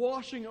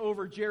washing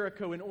over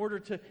Jericho in order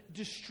to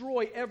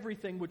destroy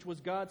everything which was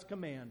God's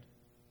command,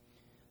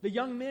 the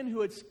young men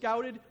who had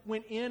scouted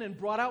went in and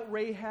brought out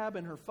Rahab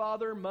and her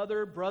father,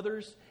 mother,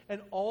 brothers,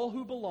 and all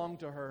who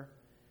belonged to her.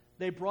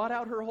 They brought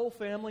out her whole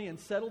family and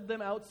settled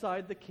them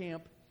outside the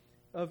camp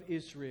of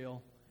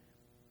Israel.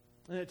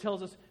 And it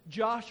tells us,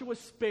 Joshua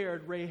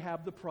spared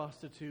Rahab the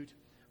prostitute,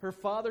 her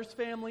father's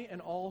family, and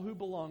all who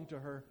belonged to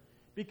her,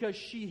 because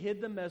she hid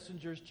the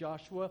messengers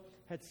Joshua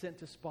had sent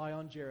to spy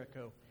on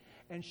Jericho.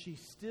 And she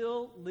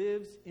still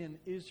lives in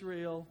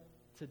Israel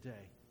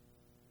today.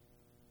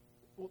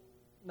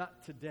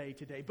 Not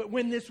today, but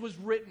when this was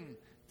written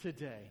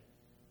today.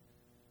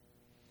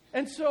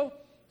 And so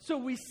So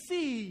we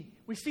see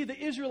the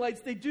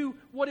Israelites, they do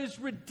what is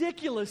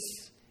ridiculous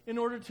in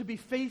order to be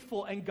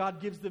faithful, and God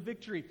gives the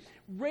victory.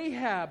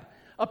 Rahab,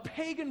 a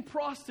pagan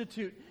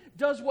prostitute,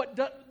 does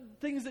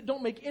things that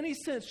don't make any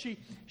sense.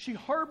 She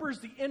harbors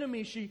the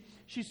enemy.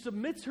 She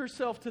submits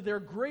herself to their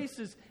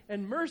graces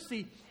and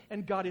mercy,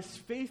 and God is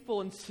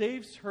faithful and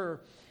saves her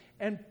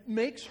and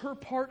makes her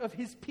part of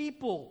his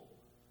people.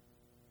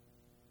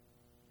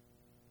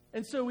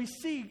 And so we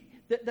see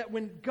that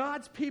when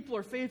God's people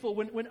are faithful,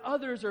 when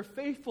others are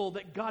faithful,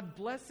 that God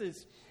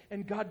blesses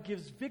and God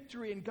gives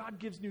victory and God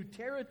gives new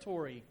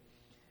territory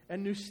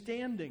and new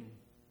standing.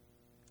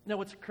 Now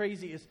what's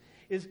crazy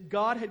is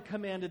God had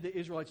commanded the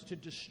Israelites to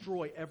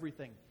destroy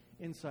everything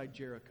inside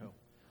Jericho.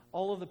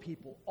 All of the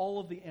people, all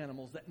of the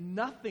animals, that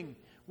nothing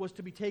was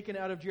to be taken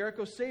out of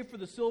Jericho save for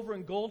the silver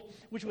and gold,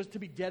 which was to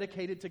be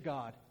dedicated to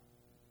God.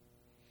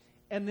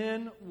 And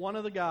then one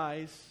of the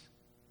guys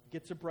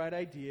gets a bright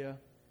idea,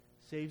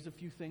 saves a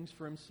few things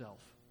for himself.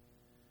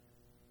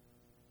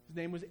 His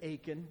name was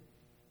Achan.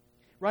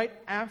 Right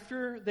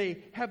after they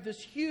have this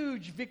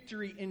huge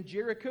victory in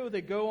Jericho,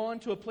 they go on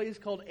to a place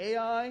called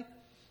Ai.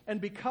 And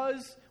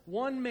because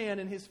one man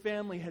and his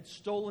family had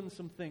stolen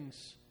some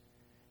things,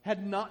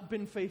 had not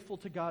been faithful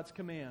to God's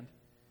command,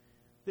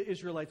 the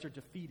Israelites are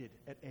defeated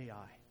at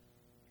Ai.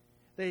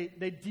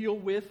 They deal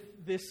with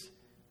this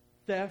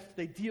theft.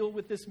 They deal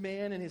with this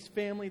man and his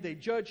family. They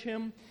judge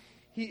him.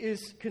 He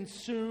is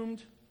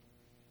consumed.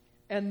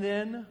 And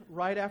then,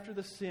 right after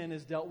the sin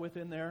is dealt with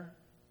in their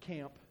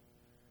camp,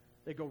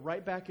 they go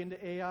right back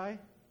into Ai,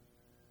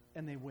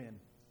 and they win.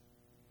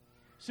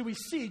 So we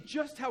see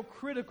just how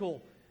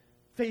critical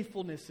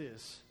faithfulness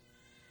is.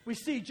 We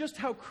see just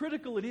how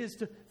critical it is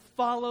to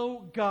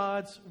follow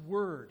God's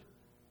word.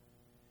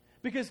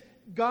 Because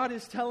God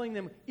is telling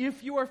them,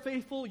 if you are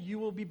faithful, you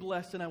will be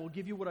blessed, and I will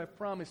give you what I've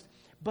promised.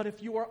 But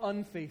if you are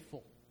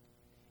unfaithful,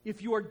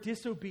 if you are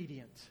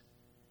disobedient,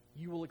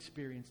 you will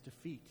experience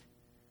defeat.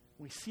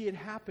 We see it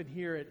happen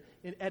here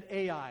at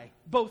Ai,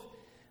 both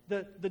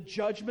the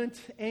judgment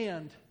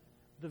and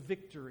the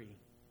victory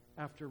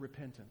after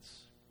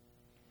repentance.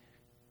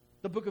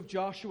 The book of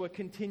Joshua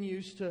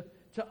continues to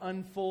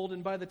unfold,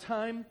 and by the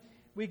time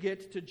we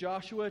get to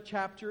Joshua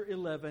chapter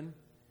 11,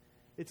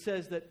 it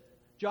says that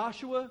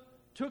Joshua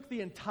took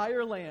the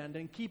entire land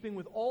in keeping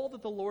with all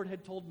that the Lord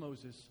had told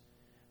Moses.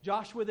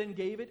 Joshua then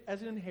gave it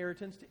as an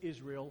inheritance to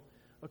Israel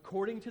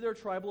according to their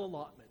tribal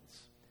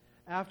allotments.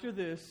 After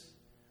this,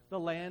 the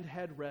land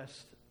had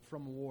rest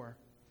from war.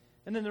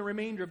 And then the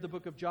remainder of the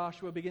book of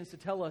Joshua begins to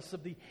tell us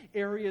of the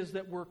areas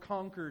that were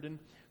conquered and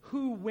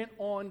who went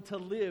on to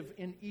live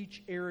in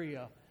each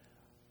area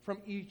from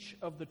each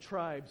of the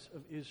tribes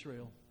of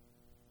Israel.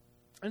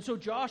 And so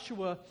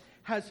Joshua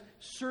has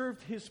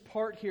served his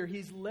part here.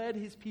 He's led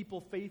his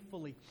people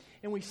faithfully.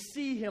 And we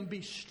see him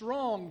be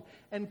strong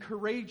and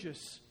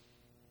courageous.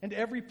 And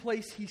every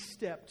place he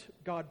stepped,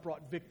 God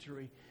brought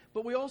victory.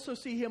 But we also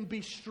see him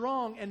be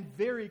strong and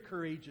very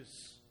courageous.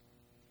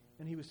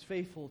 And he was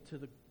faithful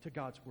to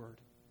God's word.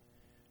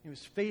 He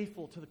was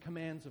faithful to the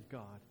commands of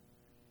God.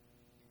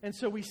 And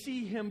so we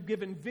see him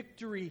given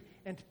victory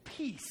and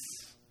peace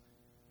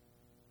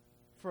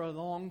for a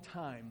long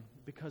time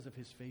because of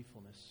his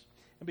faithfulness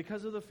and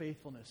because of the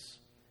faithfulness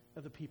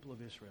of the people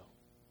of Israel.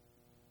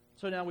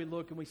 So now we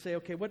look and we say,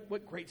 okay,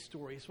 what great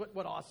stories,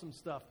 what awesome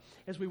stuff.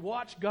 As we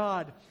watch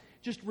God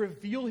just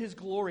reveal his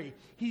glory.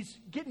 He's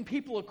getting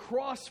people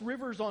across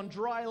rivers on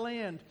dry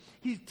land.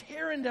 He's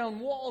tearing down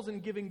walls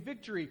and giving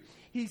victory.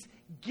 He's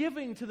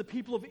giving to the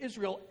people of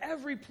Israel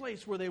every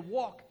place where they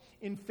walk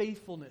in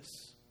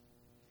faithfulness.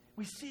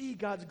 We see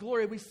God's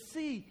glory. We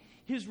see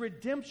his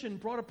redemption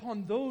brought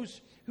upon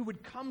those who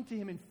would come to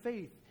him in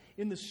faith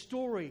in the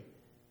story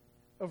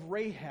of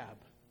Rahab,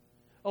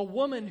 a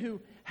woman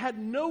who had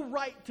no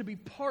right to be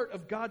part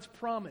of God's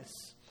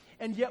promise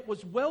and yet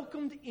was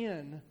welcomed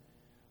in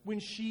when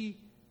she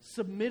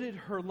submitted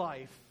her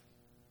life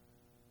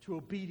to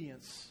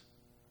obedience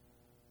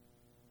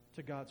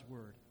to God's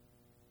word.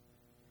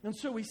 And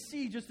so we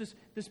see just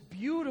this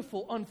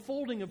beautiful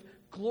unfolding of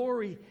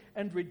glory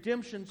and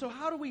redemption. So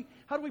how do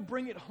we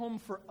bring it home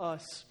for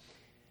us?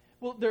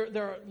 Well,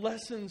 there are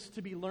lessons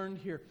to be learned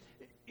here.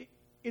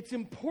 It's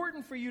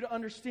important for you to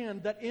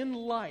understand that in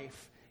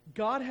life,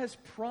 God has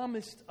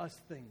promised us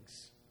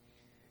things.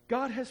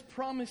 God has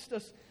promised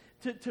us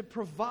to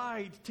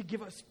provide, to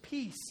give us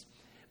peace.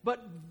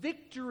 But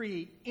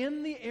victory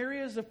in the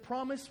areas of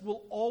promise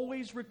will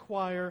always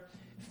require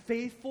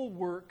faithful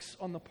works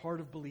on the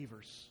part of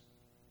believers.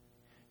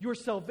 Your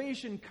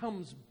salvation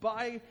comes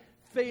by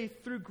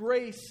faith through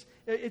grace.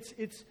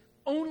 It's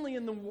only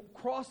in the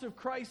cross of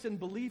Christ and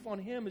belief on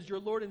him as your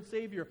Lord and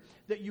Savior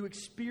that you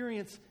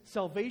experience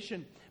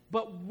salvation.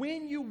 But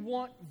when you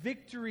want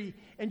victory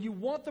and you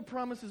want the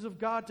promises of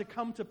God to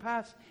come to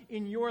pass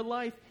in your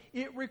life,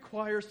 it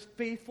requires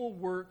faithful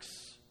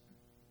works.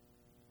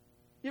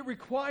 It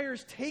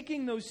requires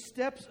taking those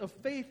steps of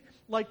faith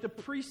like the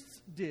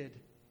priests did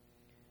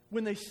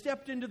when they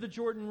stepped into the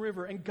Jordan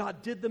River and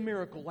God did the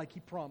miracle like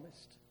he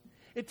promised.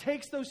 It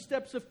takes those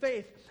steps of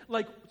faith.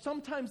 Like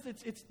sometimes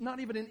it's not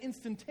even an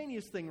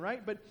instantaneous thing,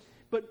 right?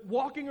 But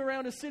walking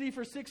around a city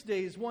for 6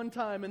 days one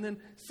time, and then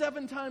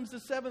 7 times the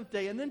 7th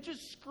day, and then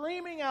just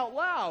screaming out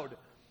loud.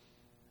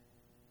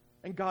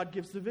 And God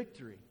gives the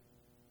victory.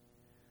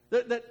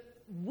 That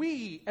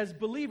we, as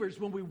believers,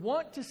 when we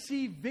want to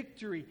see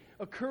victory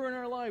occur in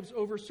our lives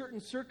over certain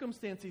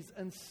circumstances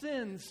and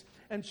sins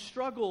and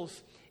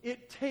struggles,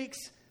 it takes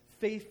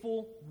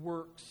faithful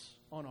works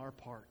on our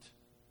part.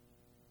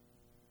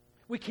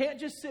 We can't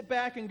just sit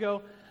back and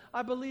go,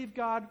 I believe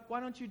God, why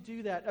don't you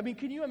do that? I mean,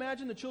 can you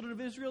imagine the children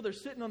of Israel? They're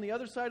sitting on the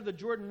other side of the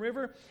Jordan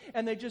River,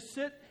 and they just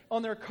sit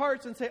on their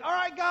carts and say, all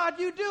right, God,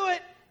 you do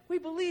it. We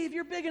believe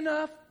you're big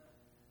enough.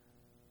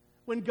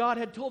 When God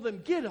had told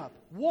them, get up,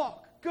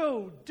 walk,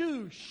 go,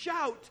 do,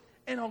 shout,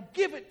 and I'll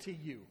give it to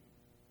you.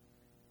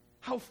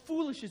 How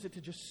foolish is it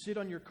to just sit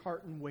on your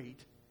cart and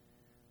wait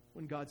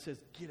when God says,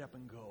 get up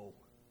and go?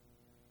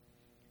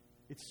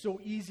 It's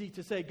so easy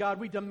to say, God,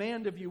 we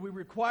demand of you, we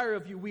require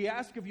of you, we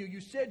ask of you,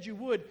 you said you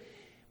would,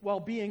 while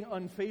being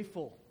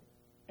unfaithful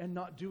and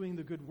not doing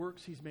the good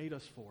works He's made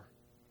us for.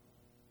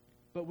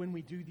 But when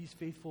we do these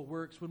faithful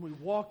works, when we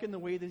walk in the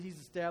way that He's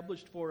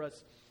established for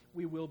us,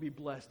 we will be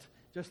blessed.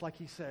 Just like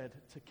He said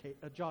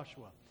to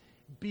Joshua,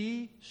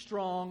 be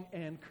strong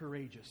and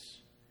courageous.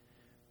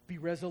 Be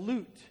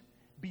resolute.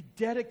 Be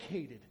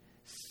dedicated.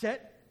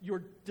 Set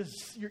your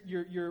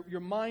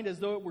mind as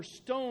though it were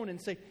stone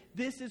and say,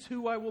 this is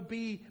who I will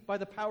be by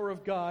the power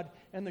of God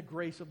and the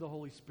grace of the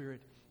Holy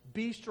Spirit.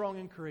 Be strong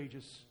and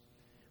courageous,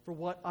 for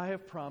what I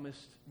have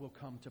promised will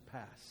come to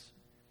pass.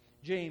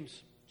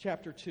 James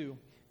chapter 2,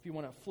 if you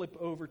want to flip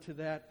over to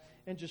that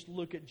and just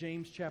look at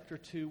James chapter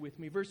 2 with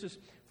me, verses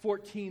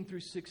 14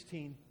 through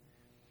 16.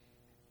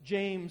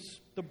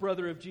 James, the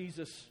brother of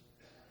Jesus,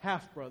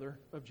 half-brother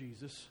of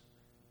Jesus,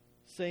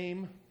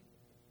 same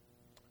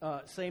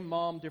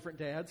mom, different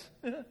dads.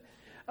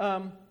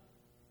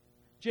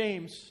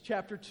 James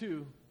chapter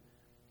 2,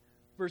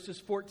 verses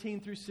 14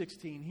 through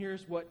 16.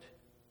 Here's what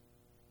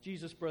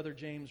Jesus' brother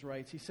James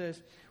writes. He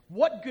says,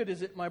 what good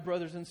is it, my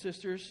brothers and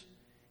sisters,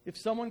 if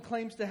someone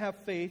claims to have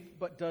faith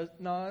but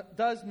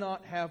does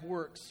not have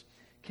works?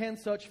 Can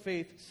such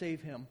faith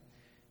save him?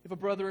 If a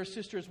brother or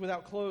sister is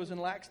without clothes and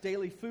lacks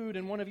daily food,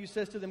 and one of you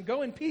says to them,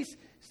 go in peace,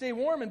 stay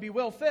warm, and be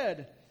well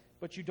fed,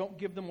 but you don't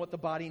give them what the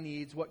body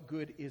needs, what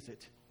good is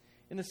it?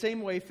 In the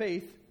same way,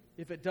 faith,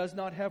 if it does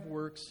not have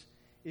works,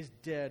 is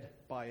dead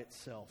by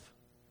itself.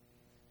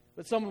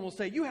 But someone will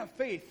say, you have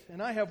faith,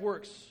 and I have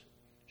works.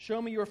 Show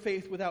me your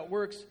faith without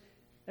works,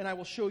 and I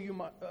will show you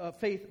my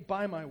faith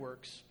by my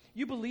works.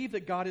 You believe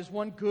that God is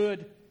one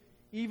good.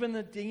 Even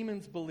the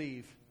demons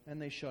believe,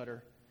 and they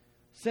shudder.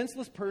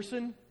 Senseless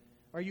person,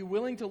 are you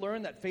willing to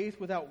learn that faith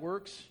without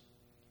works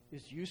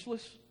is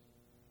useless?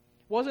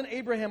 Wasn't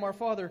Abraham, our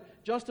father,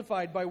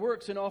 justified by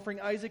works in offering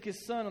Isaac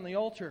his son on the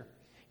altar?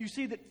 You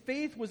see that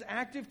faith was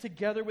active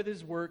together with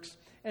his works,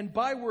 and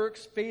by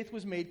works faith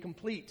was made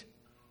complete.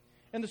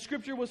 And the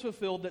scripture was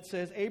fulfilled that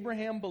says,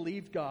 Abraham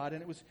believed God,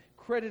 and it was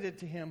credited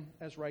to him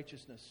as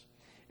righteousness.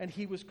 And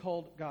he was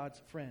called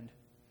God's friend.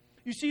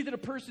 You see that a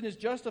person is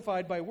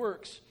justified by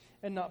works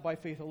and not by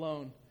faith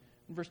alone.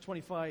 In verse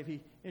 25,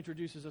 he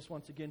introduces us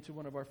once again to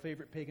one of our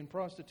favorite pagan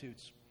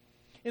prostitutes.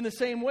 In the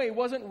same way,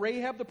 wasn't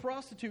Rahab the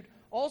prostitute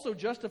also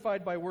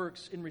justified by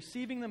works in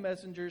receiving the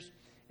messengers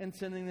and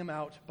sending them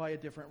out by a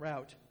different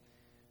route?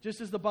 Just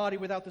as the body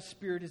without the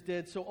spirit is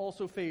dead, so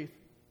also faith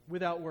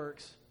without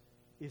works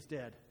is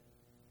dead.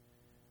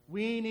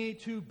 We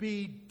need to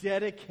be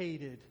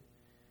dedicated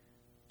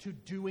to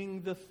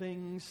doing the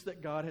things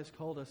that God has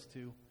called us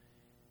to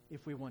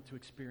if we want to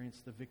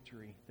experience the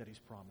victory that He's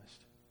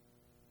promised.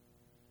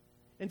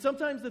 And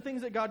sometimes the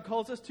things that God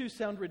calls us to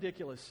sound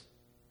ridiculous,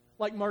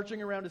 like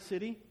marching around a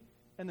city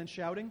and then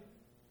shouting.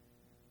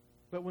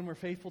 But when we're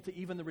faithful to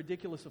even the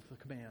ridiculous of the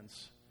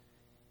commands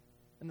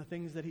and the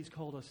things that He's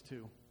called us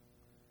to,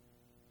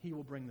 He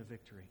will bring the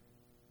victory.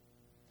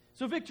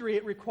 So victory,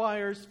 it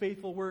requires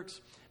faithful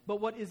works. But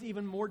what is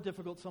even more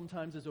difficult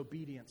sometimes is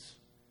obedience.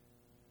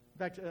 In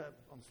fact,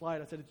 on the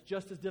slide I said it's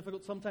just as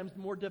difficult, sometimes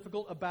more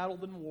difficult, a battle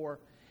than war.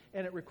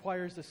 And it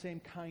requires the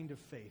same kind of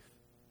faith.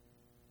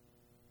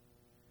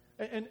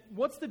 And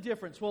what's the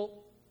difference? Well,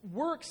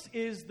 works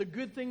is the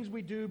good things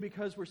we do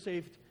because we're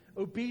saved.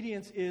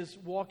 Obedience is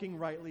walking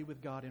rightly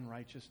with God in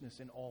righteousness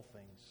in all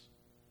things.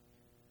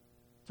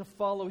 To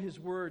follow His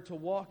word, to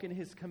walk in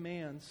His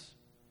commands.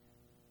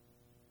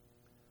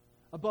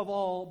 Above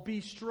all, be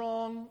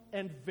strong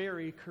and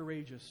very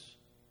courageous.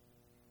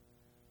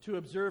 To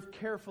observe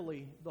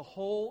carefully the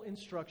whole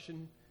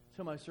instruction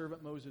to my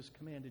servant Moses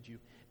commanded you.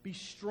 Be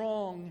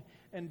strong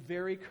and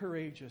very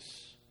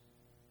courageous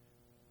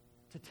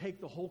to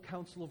take the whole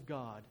counsel of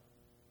God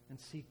and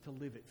seek to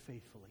live it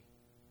faithfully.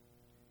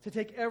 To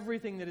take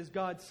everything that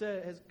God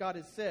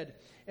has said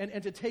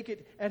and to take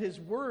it at His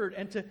word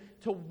and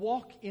to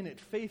walk in it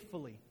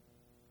faithfully.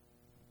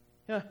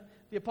 The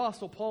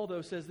Apostle Paul,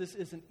 though, says this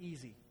isn't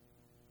easy.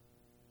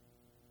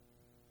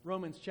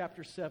 Romans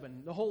chapter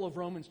 7. The whole of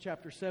Romans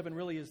chapter 7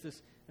 really is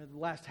this, the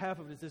last half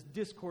of it is this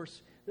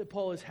discourse that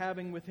Paul is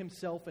having with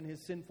himself and his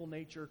sinful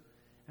nature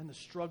and the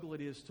struggle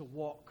it is to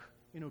walk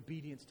in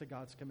obedience to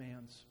God's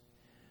commands.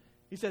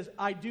 He says,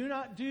 I do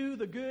not do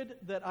the good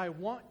that I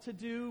want to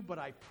do, but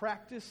I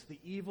practice the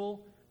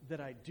evil that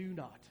I do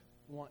not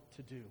want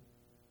to do.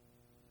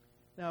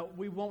 Now,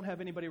 we won't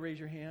have anybody raise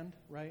your hand,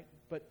 right?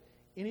 But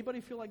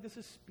anybody feel like this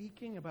is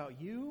speaking about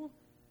you?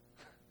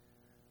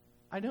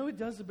 I know it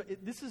does, but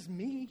this is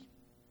me.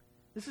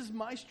 This is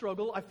my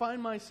struggle. I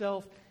find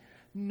myself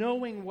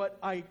knowing what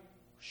I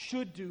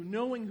should do,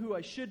 knowing who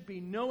I should be,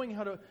 knowing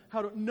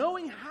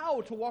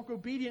how to walk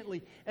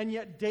obediently, and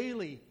yet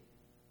daily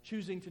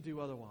choosing to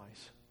do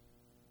otherwise.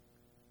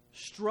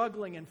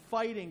 Struggling and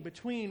fighting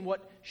between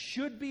what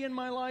should be in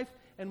my life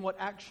and what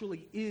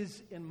actually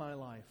is in my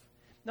life.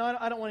 Now,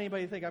 I don't want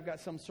anybody to think I've got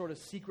some sort of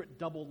secret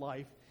double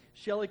life.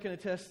 Shelley can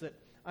attest that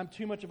I'm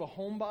too much of a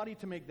homebody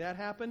to make that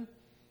happen.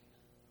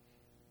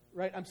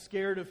 Right? I'm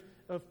scared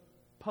of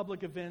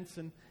public events,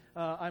 and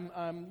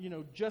I'm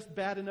just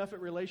bad enough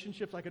at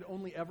relationships I could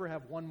only ever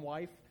have one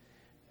wife.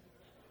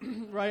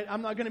 Right?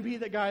 I'm not going to be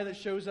the guy that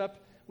shows up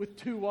with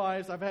two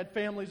wives. I've had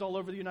families all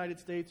over the United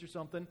States or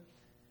something.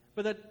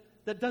 But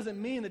that doesn't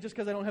mean that just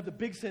because I don't have the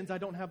big sins, I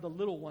don't have the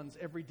little ones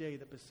every day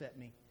that beset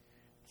me.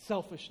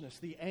 Selfishness,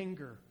 the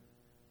anger,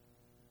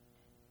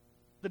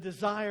 the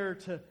desire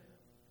to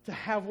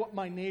have what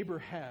my neighbor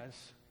has.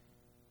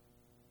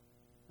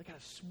 They got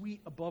a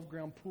sweet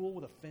above-ground pool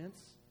with a fence.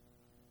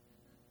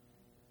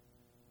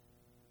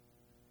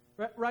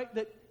 Right?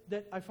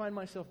 That I find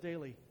myself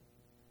daily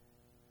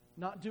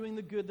not doing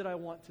the good that I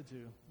want to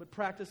do, but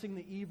practicing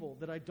the evil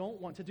that I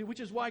don't want to do, which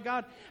is why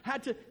God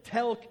had to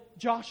tell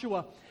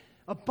Joshua,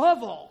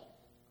 above all,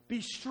 be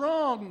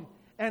strong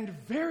and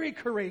very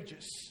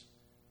courageous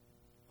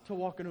to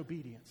walk in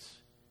obedience.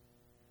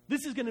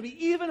 This is going to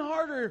be even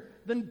harder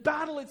than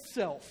battle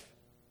itself,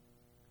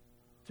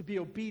 to be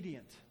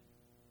obedient.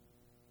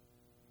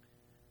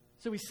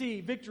 So we see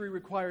victory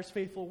requires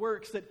faithful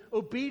works, that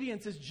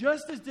obedience is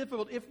just as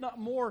difficult, if not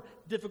more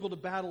difficult to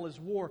battle as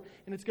war.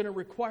 And it's going to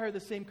require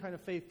the same kind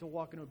of faith to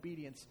walk in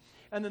obedience.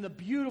 And then the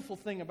beautiful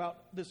thing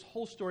about this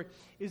whole story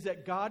is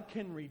that God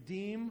can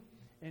redeem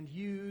and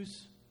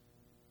use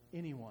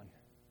anyone.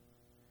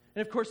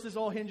 And of course, this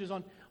all hinges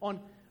on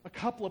a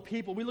couple of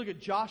people. We look at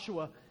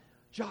Joshua.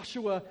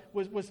 Joshua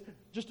was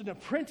just an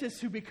apprentice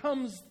who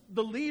becomes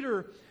the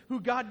leader who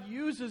God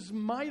uses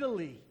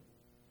mightily.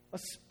 A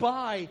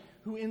spy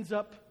who ends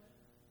up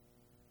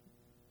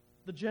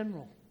the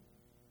general.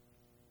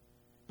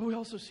 But we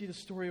also see the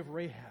story of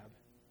Rahab,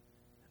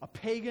 a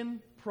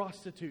pagan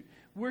prostitute,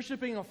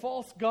 worshiping a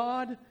false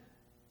god,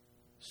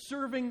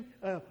 serving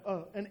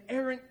an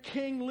errant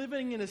king,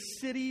 living in a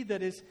city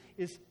that is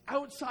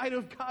outside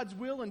of God's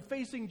will and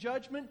facing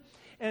judgment.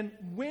 And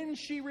when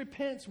she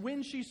repents,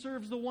 when she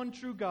serves the one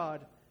true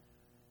God,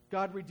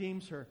 God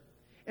redeems her.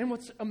 And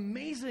what's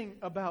amazing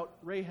about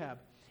Rahab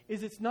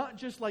is it's not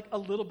just like a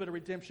little bit of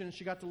redemption and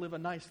she got to live a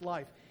nice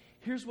life.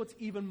 Here's what's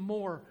even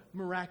more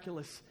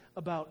miraculous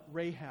about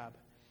Rahab.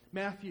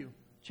 Matthew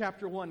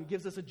chapter 1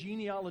 gives us a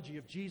genealogy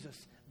of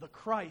Jesus, the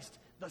Christ,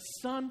 the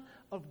Son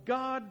of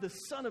God, the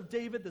Son of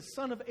David, the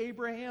Son of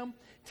Abraham,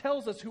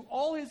 tells us who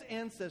all his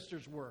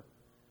ancestors were.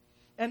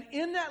 And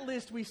in that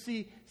list we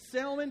see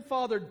Salmon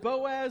fathered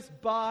Boaz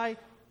by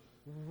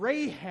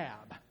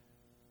Rahab,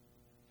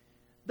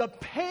 the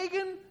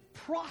pagan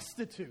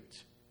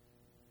prostitute,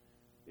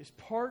 is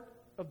part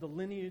of the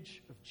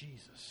lineage of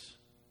Jesus.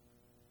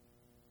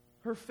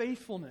 Her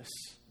faithfulness,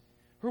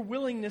 her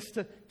willingness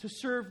to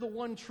serve the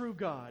one true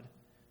God,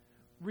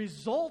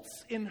 results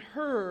in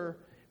her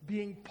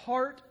being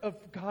part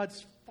of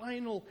God's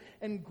final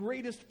and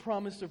greatest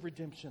promise of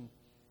redemption,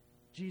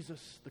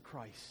 Jesus the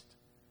Christ,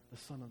 the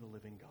Son of the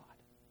living God.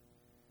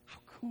 How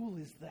cool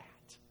is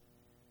that?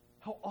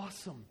 How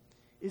awesome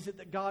is it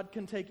that God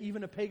can take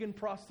even a pagan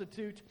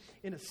prostitute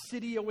in a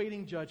city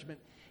awaiting judgment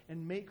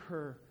and make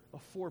her a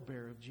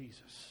forebear of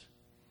Jesus?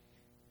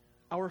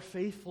 Our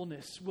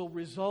faithfulness will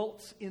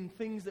result in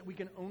things that we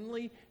can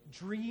only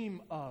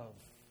dream of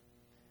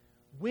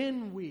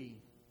when we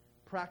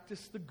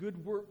practice the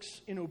good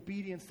works in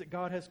obedience that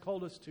God has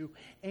called us to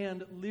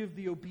and live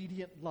the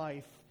obedient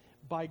life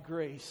by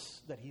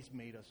grace that He's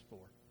made us for.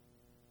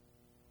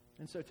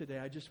 And so today,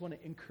 I just want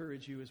to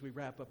encourage you as we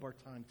wrap up our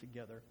time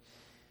together.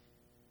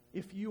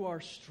 If you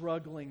are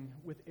struggling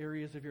with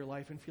areas of your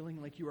life and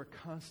feeling like you are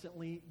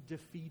constantly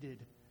defeated,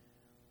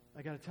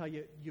 I got to tell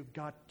you, you've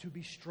got to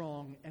be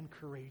strong and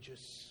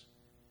courageous.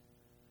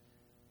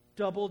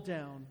 Double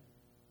down.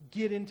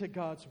 Get into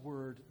God's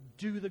Word.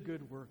 Do the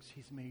good works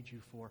He's made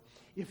you for.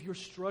 If you're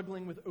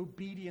struggling with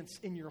obedience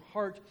in your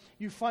heart,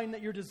 you find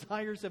that your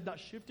desires have not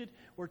shifted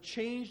or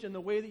changed in the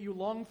way that you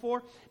long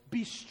for,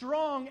 be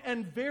strong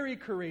and very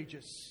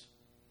courageous.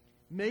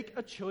 Make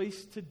a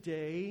choice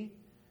today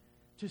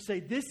to say,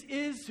 this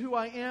is who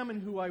I am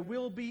and who I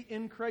will be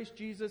in Christ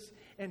Jesus,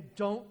 and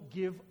don't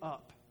give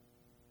up.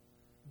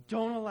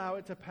 Don't allow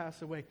it to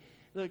pass away.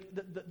 Look,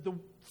 the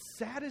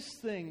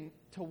saddest thing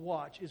to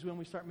watch is when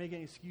we start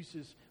making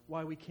excuses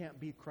why we can't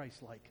be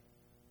Christ-like.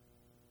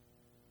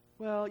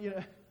 Well,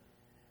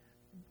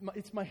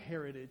 it's my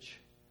heritage.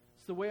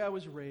 It's the way I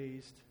was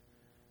raised.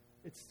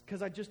 It's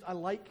because I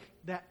like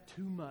that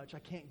too much. I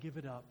can't give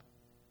it up.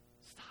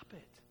 Stop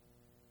it.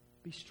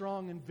 Be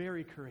strong and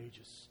very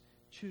courageous.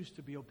 Choose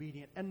to be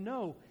obedient. And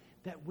know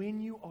that when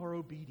you are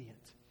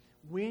obedient,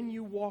 when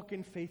you walk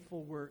in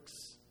faithful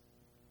works,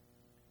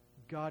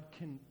 God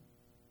can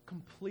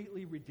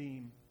completely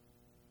redeem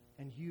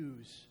and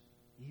use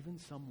even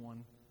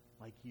someone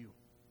like you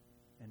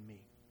and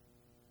me.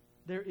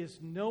 There is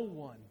no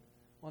one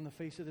on the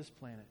face of this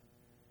planet,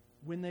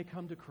 when they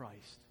come to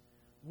Christ,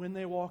 when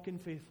they walk in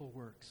faithful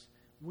works,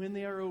 when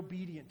they are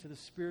obedient to the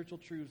spiritual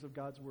truths of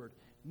God's Word,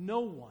 no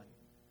one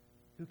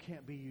who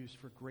can't be used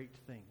for great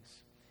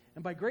things.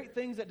 And by great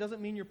things, that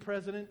doesn't mean you're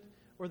president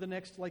or the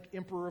next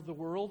emperor of the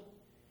world.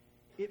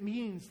 It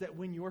means that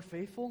when you're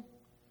faithful,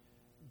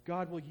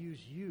 God will use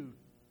you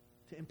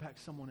to impact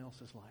someone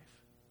else's life.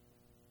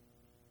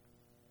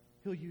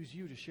 He'll use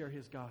you to share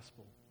His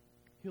gospel.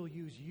 He'll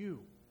use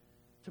you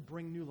to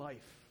bring new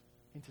life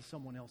into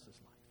someone else's life.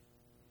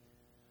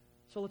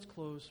 So let's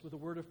close with a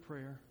word of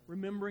prayer,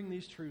 remembering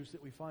these truths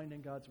that we find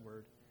in God's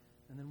Word,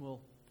 and then we'll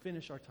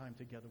finish our time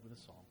together with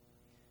a song.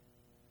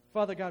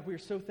 Father God, we are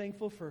so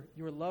thankful for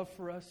your love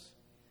for us.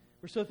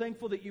 We're so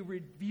thankful that you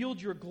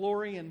revealed your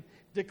glory and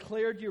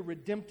declared your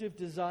redemptive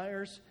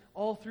desires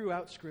all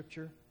throughout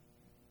Scripture,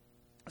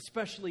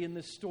 especially in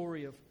this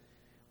story of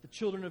the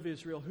children of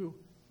Israel who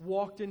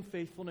walked in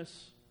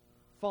faithfulness,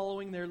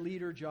 following their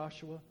leader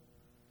Joshua.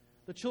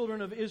 The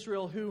children of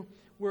Israel who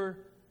were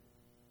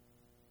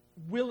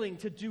willing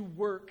to do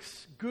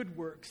works, good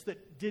works,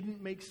 that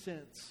didn't make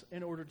sense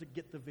in order to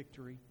get the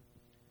victory.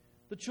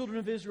 The children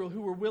of Israel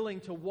who were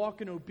willing to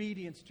walk in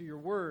obedience to your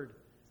word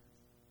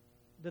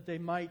that they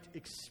might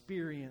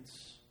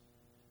experience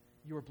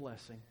your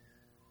blessing.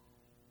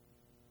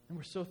 And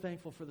we're so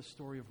thankful for the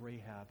story of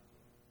Rahab,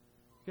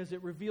 because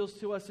it reveals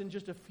to us in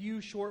just a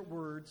few short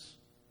words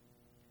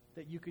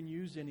that you can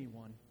use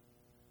anyone,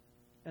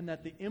 and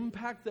that the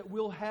impact that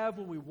we'll have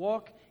when we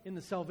walk in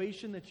the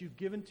salvation that you've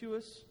given to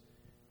us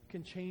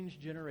can change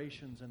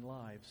generations and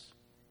lives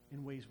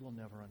in ways we'll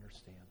never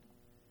understand.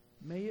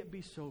 May it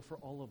be so for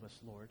all of us,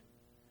 Lord,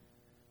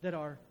 that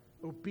our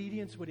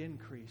obedience would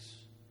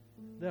increase,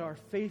 that our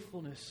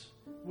faithfulness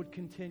would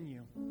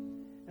continue,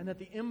 and that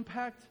the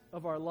impact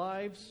of our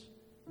lives,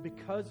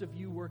 because of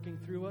you working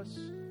through us,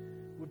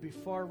 would be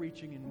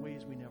far-reaching in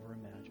ways we never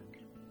imagined.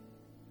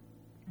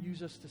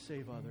 Use us to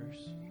save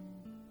others.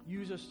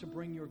 Use us to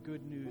bring your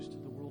good news to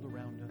the world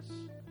around us.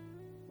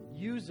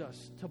 Use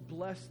us to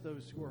bless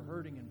those who are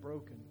hurting and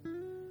broken.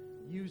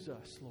 Use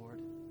us, Lord,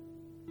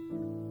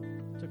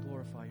 to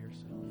glorify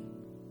yourself.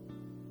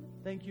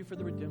 Thank you for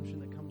the redemption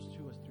that comes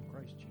to us through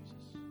Christ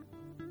Jesus.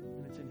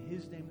 And it's in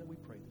His name that we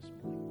pray this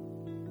morning.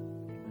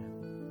 Amen.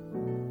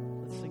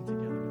 Let's sing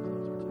together to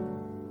close our time.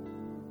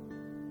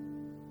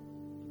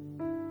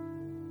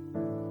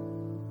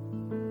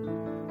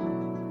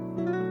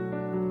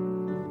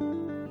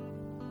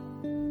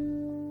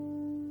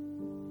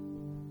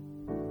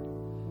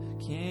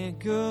 Can't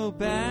go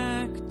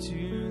back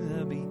to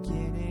the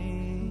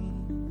beginning.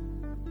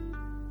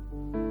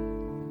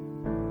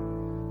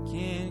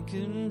 Can't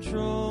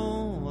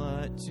control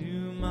what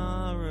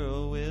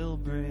tomorrow will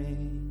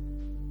bring.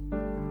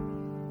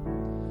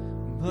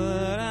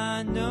 But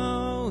I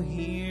know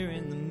here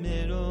in the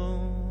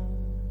middle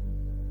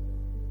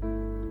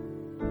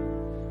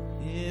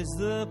is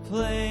the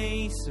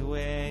place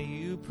where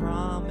you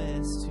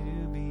promised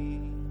to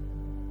be.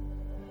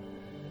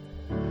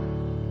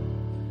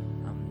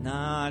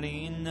 Not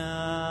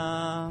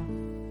enough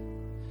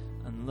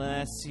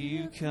unless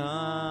you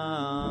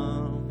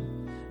come.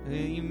 Will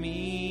you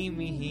meet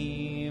me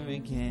here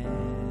again?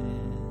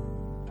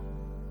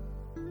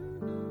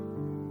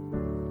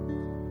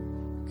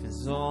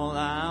 'Cause all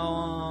I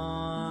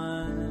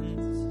want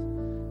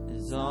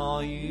is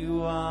all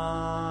you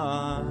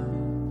are.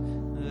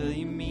 Will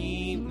you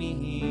meet me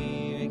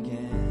here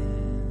again?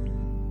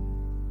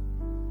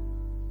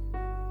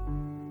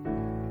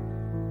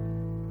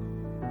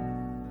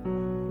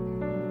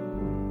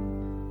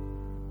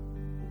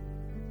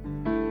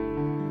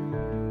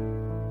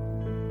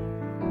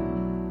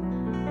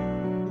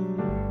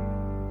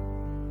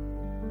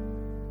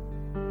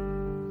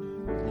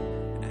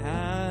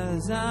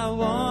 As I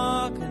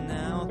walk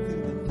now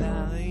through the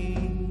valley,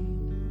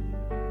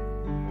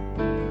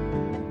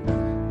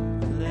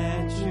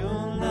 let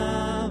your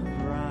love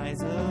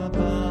rise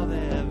above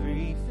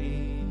every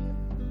fear,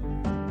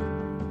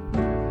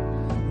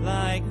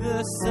 like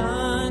the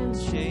sun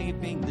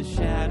shaping the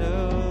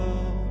shadow.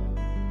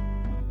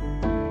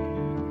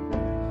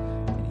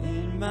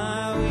 In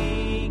my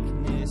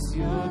weakness,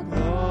 your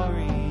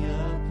glory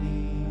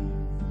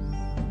appears.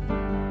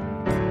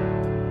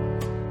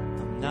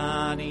 I'm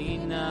not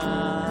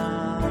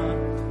enough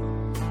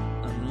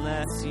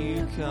unless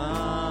you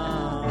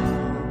come.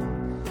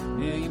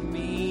 Will you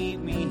meet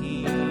me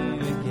here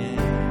again?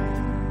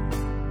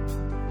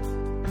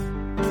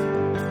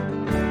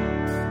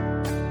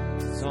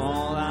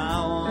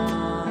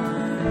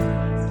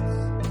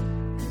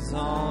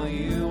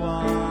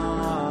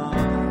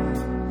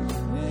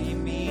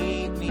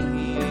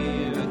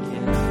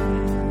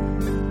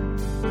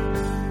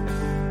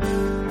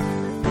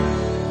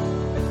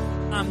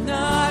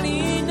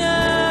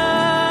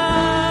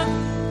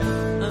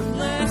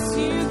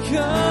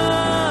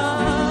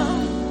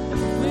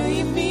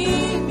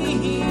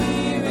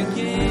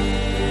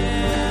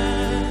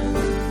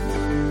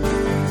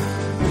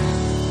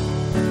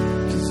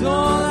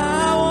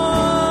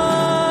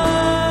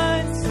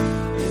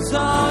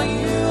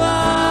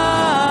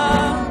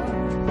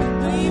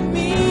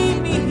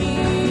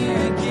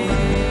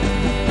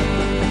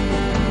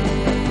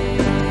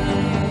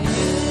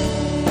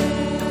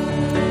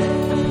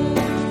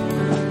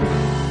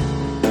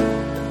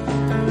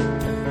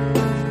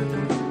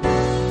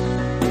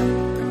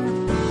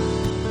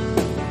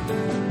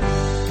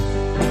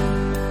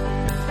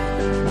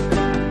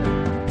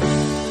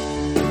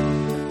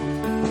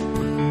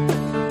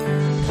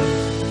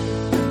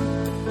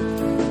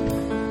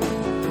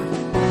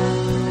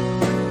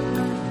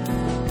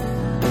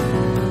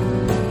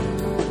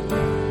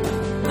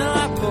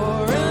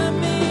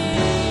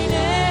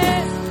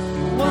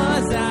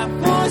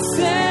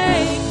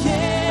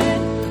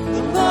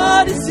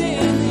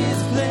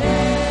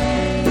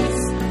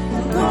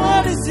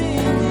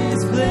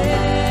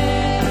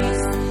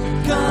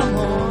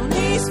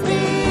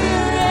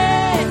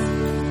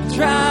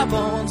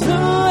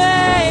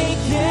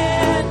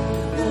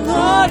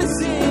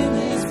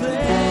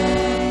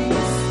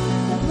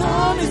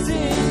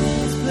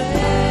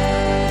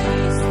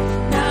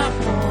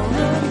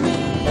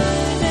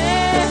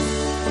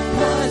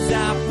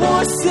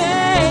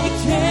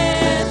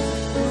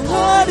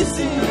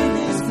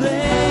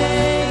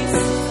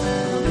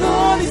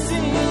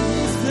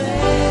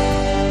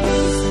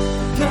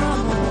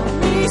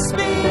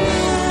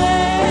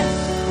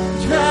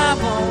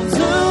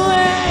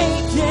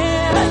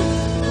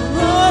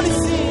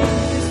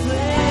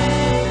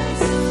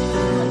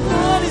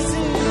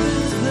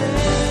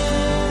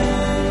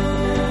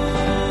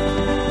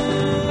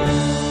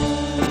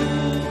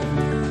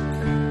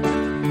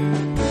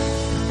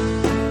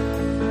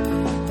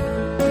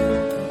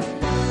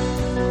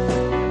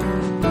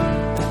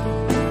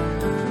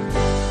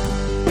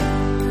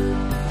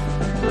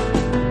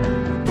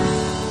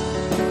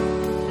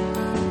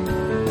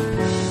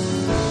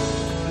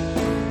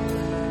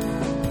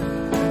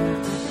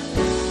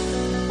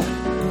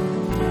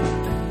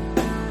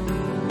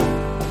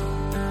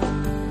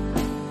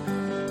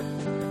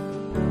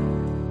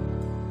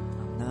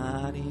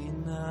 not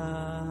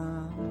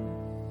enough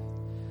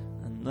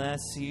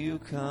unless you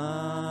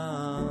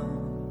come.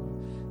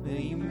 Will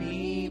you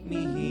meet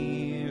me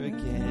here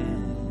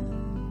again?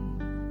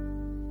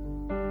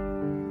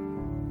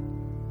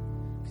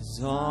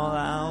 'Cause all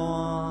I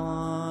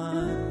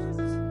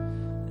want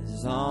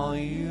is all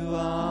you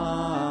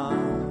are.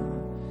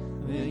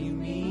 Will you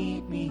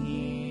meet me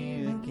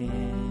here again?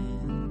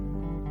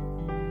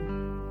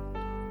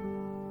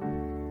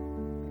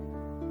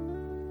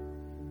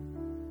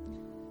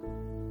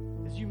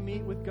 As you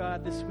meet with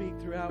God this week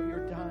throughout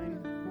your time,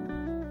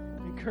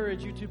 I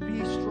encourage you to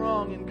be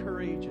strong and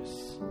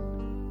courageous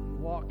and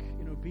walk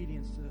in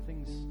obedience to the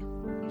things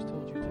He's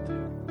told you to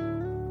do.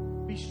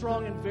 Be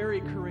strong and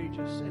very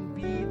courageous and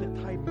be the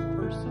type of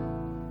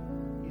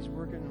person He's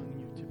working on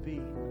you to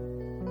be,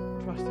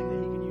 trusting that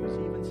He can use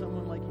even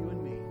someone like you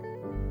and me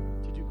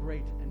to do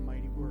great and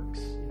mighty works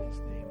in His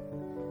name.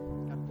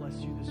 God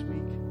bless you this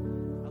week.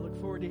 I look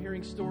forward to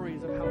hearing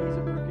stories of how He's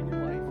at work in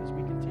your life as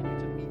we continue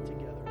to meet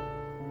together.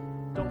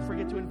 Don't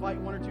forget to invite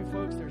one or two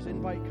folks. There's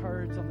invite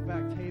cards on the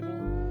back table.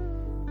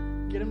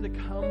 Get them to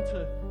come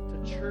to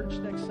church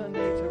next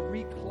Sunday to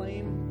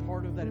reclaim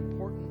part of that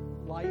important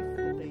life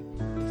that they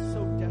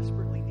so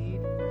desperately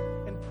need,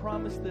 and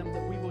promise them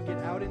that we will get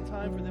out in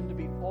time for them to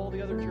beat all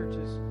the other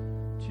churches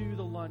to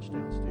the lunch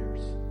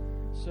downstairs.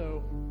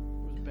 So,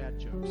 it was a bad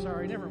joke.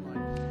 Sorry, never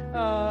mind.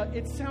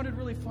 It sounded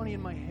really funny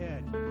in my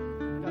head.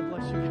 God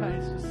bless you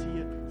guys. We'll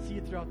see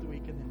you throughout the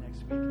week and then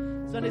next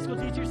week. Sunday school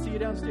teachers, see you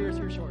downstairs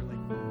here shortly.